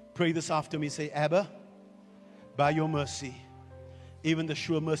 Pray this after me. Say, Abba, by your mercy, even the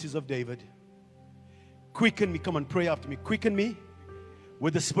sure mercies of David, Quicken me. Come on, pray after me. Quicken me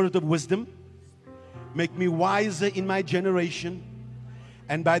with the spirit of wisdom. Make me wiser in my generation.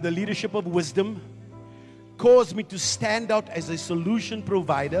 And by the leadership of wisdom, cause me to stand out as a solution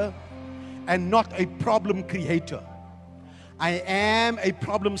provider and not a problem creator. I am a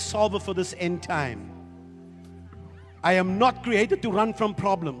problem solver for this end time. I am not created to run from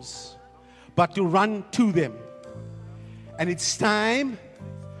problems, but to run to them. And it's time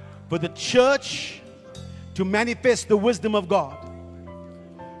for the church to manifest the wisdom of God.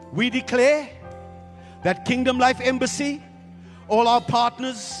 We declare that Kingdom Life Embassy, all our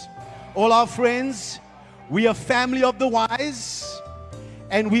partners, all our friends, we are family of the wise,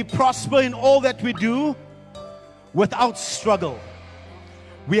 and we prosper in all that we do without struggle.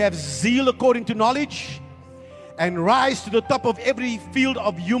 We have zeal according to knowledge and rise to the top of every field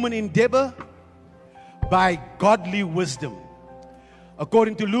of human endeavor by godly wisdom.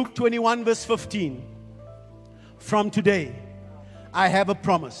 According to Luke 21 verse 15, from today I have a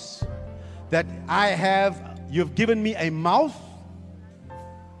promise that you've given me a mouth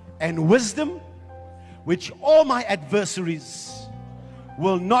and wisdom which all my adversaries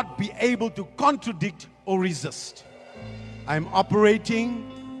will not be able to contradict or resist. I'm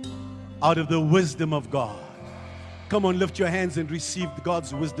operating out of the wisdom of God. Come on, lift your hands and receive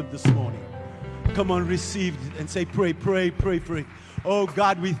God's wisdom this morning. Come on, receive and say, pray, pray, pray, pray. Oh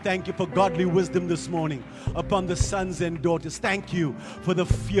God, we thank you for godly wisdom this morning upon the sons and daughters. Thank you for the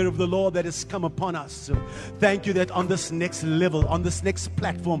fear of the Lord that has come upon us. Thank you that on this next level, on this next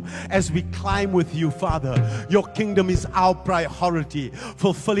platform, as we climb with you, Father, your kingdom is our priority.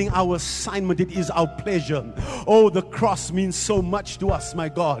 Fulfilling our assignment, it is our pleasure. Oh, the cross means so much to us, my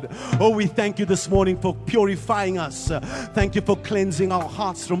God. Oh, we thank you this morning for purifying us. Thank you for cleansing our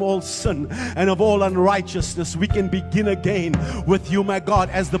hearts from all sin and of all unrighteousness. We can begin again with you, my God.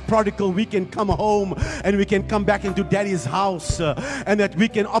 As the prodigal, we can come home and we can come back into Daddy's house, and that we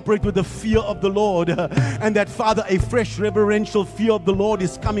can operate with the fear of the Lord, and that, Father, a fresh reverential fear of the Lord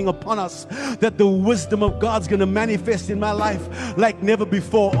is coming upon us, that the wisdom of God's going to manifest in my life like never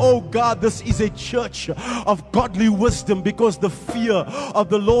before. Oh God, this is a church of godly wisdom because the fear of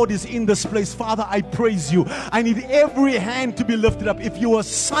the Lord is in this place. Father, I praise you. I need every hand to be lifted up. If you're a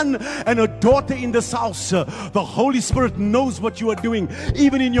son and a daughter in this house, the Holy Spirit knows what you are doing,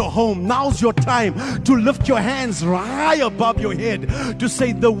 even in your home. Now's your time to lift your hands high above your head, to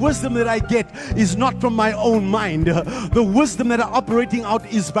say, the wisdom that I get is not from my own mind. The wisdom that I'm operating out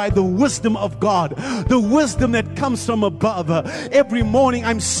is by the wisdom of God, the wisdom that comes from above. Every morning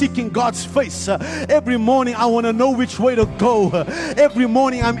I'm seeking God's face. Every morning I want to know which way to go. Every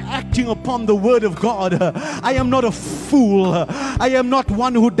morning I'm acting upon the word of God. I am not a fool. I am not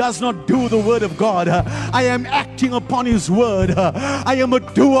one who does not do the word of God. I am acting upon his word. I am a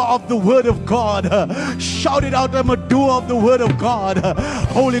doer of the word of God. Shout it out, I'm a doer of the word of God.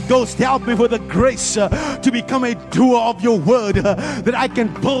 Holy Ghost, help me with the grace to become a doer of your word, that I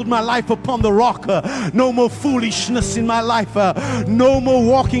can build my life upon the rock. No more foolishness in my life. No more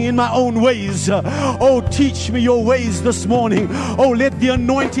walking in my own ways. Oh, teach me your ways this morning. Oh, let the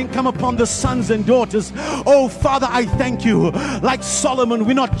anointing come upon the sons and daughters. Oh, Father, I thank you. Like Solomon,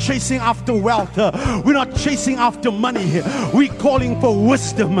 we're not chasing after wealth. We're not chasing after money. We're calling for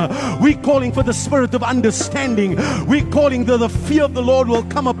wisdom. We're calling for the spirit of understanding. We're calling that the fear of the Lord will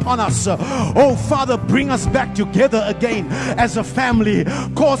come upon us. Oh, Father, bring us back together again as a family.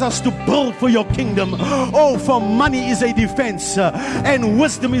 Cause us to build for your kingdom. Oh, for money is a defense, and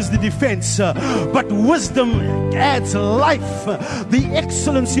wisdom is the defense. But wisdom adds life. The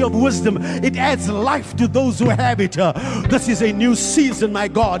excellency of wisdom, it adds life to those who have it. This is a new season, my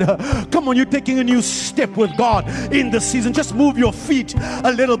God. Come on, you're taking a new step with God in the season. Just move your feet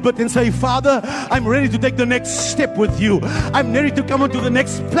a little bit and say, Father, I'm ready to take the next step with you. I'm ready to come onto the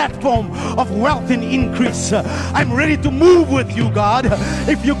next platform of wealth and increase. I'm ready to move with you, God.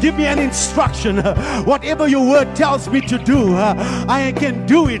 If you give me an instruction, whatever your word tells me to do, I can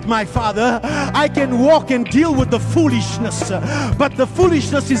do it, my Father. I can walk and deal with the foolishness, but the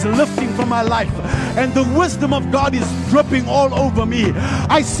foolishness is lifting from my life, and the wisdom of God is dripping all over me.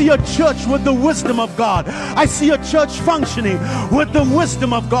 I see a church with the wisdom of God. I see a church functioning with the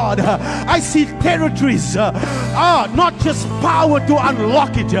wisdom of God. I see territories, not just power to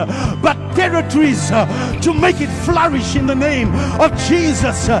unlock it, but territories to make it flourish in the name of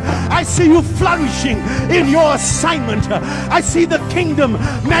Jesus. I see you flourishing in your assignment. I see the kingdom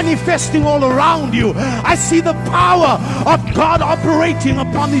manifesting all around you. I see the power of God operating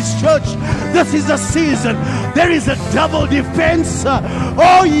upon this church. This is a season. There is a double defense.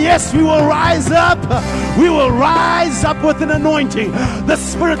 Oh yes, we will rise up. We will rise up with an anointing. The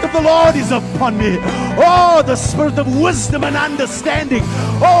Spirit of the Lord is upon me. Oh, the Spirit of wisdom and understanding.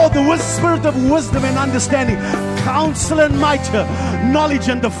 Oh, the Spirit of wisdom and understanding. Counsel and might, knowledge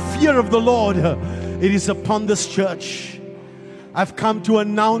and the fear of the Lord. It is upon this church. I've come to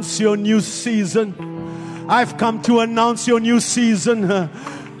announce your new season. I've come to announce your new season.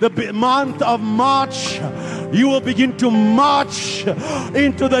 The month of March, you will begin to march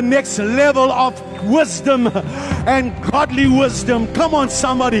into the next level of wisdom and godly wisdom. Come on,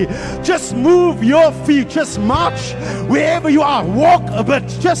 somebody. Just move your feet. Just march wherever you are. Walk a bit,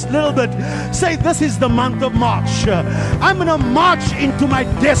 just a little bit. Say, this is the month of March. I'm going to march into my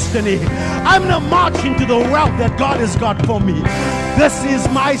destiny. I'm going to march into the wealth that God has got for me. This is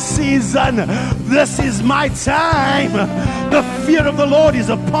my season. This is my time. The fear of the Lord is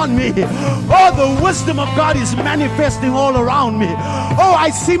upon me. Oh, the wisdom of God is manifesting all around me. Oh, I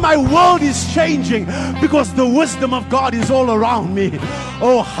see my world is changing because the wisdom of God is all around me.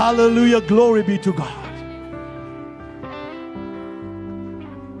 Oh, hallelujah. Glory be to God.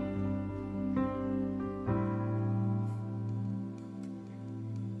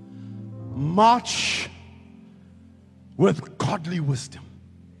 March with godly wisdom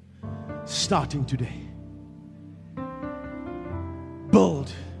starting today.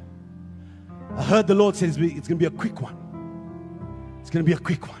 Build. I heard the Lord say it's going to be a quick one. It's going to be a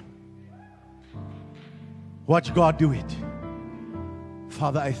quick one. Watch God do it.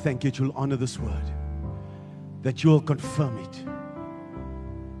 Father, I thank you that you'll honor this word, that you'll confirm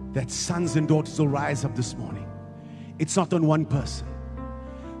it, that sons and daughters will rise up this morning. It's not on one person.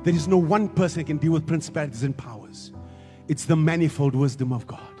 There is no one person that can deal with principalities and powers. It's the manifold wisdom of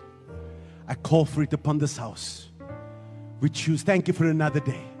God. I call for it upon this house. We choose. Thank you for another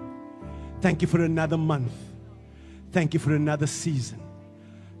day. Thank you for another month. Thank you for another season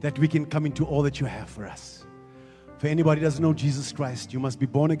that we can come into all that you have for us. For anybody who doesn't know Jesus Christ, you must be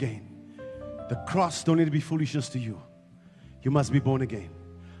born again. The cross don't need to be foolishness to you. You must be born again.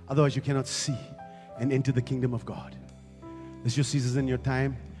 Otherwise you cannot see and enter the kingdom of God. This is your season and your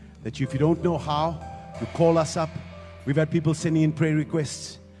time that you, if you don't know how, you call us up. We've had people sending in prayer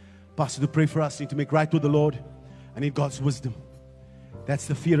requests. Pastor, to pray for us. I need to make right with the Lord. I need God's wisdom. That's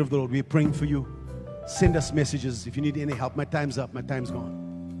the fear of the Lord. We're praying for you. Send us messages if you need any help. My time's up. My time's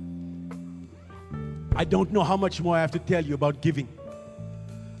gone. I don't know how much more I have to tell you about giving.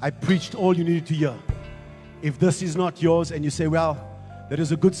 I preached all you needed to hear. If this is not yours and you say, well, that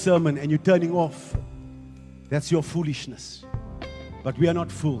is a good sermon and you're turning off, that's your foolishness. But we are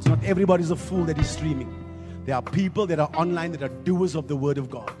not fools. Not everybody's a fool that is streaming. There are people that are online that are doers of the word of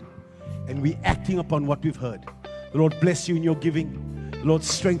God. And we're acting upon what we've heard. The Lord bless you in your giving. The Lord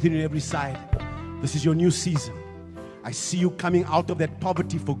strengthen you on every side. This is your new season. I see you coming out of that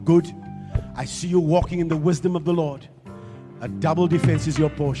poverty for good. I see you walking in the wisdom of the Lord. A double defense is your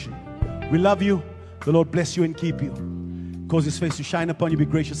portion. We love you. The Lord bless you and keep you. Cause His face to shine upon you, be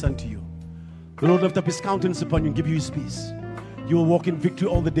gracious unto you. The Lord lift up His countenance upon you and give you His peace. You will walk in victory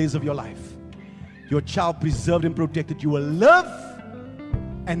all the days of your life. Your child preserved and protected. You will live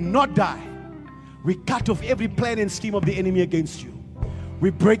and not die. We cut off every plan and scheme of the enemy against you. We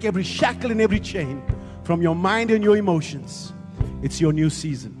break every shackle and every chain from your mind and your emotions. It's your new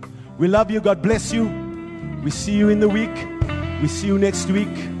season. We love you. God bless you. We see you in the week. We see you next week.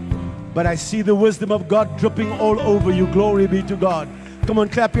 But I see the wisdom of God dripping all over you. Glory be to God. Come on,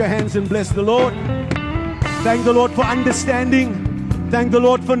 clap your hands and bless the Lord. Thank the Lord for understanding. Thank the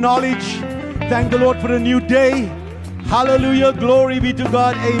Lord for knowledge. Thank the Lord for a new day. Hallelujah. Glory be to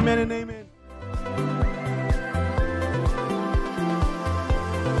God. Amen and amen.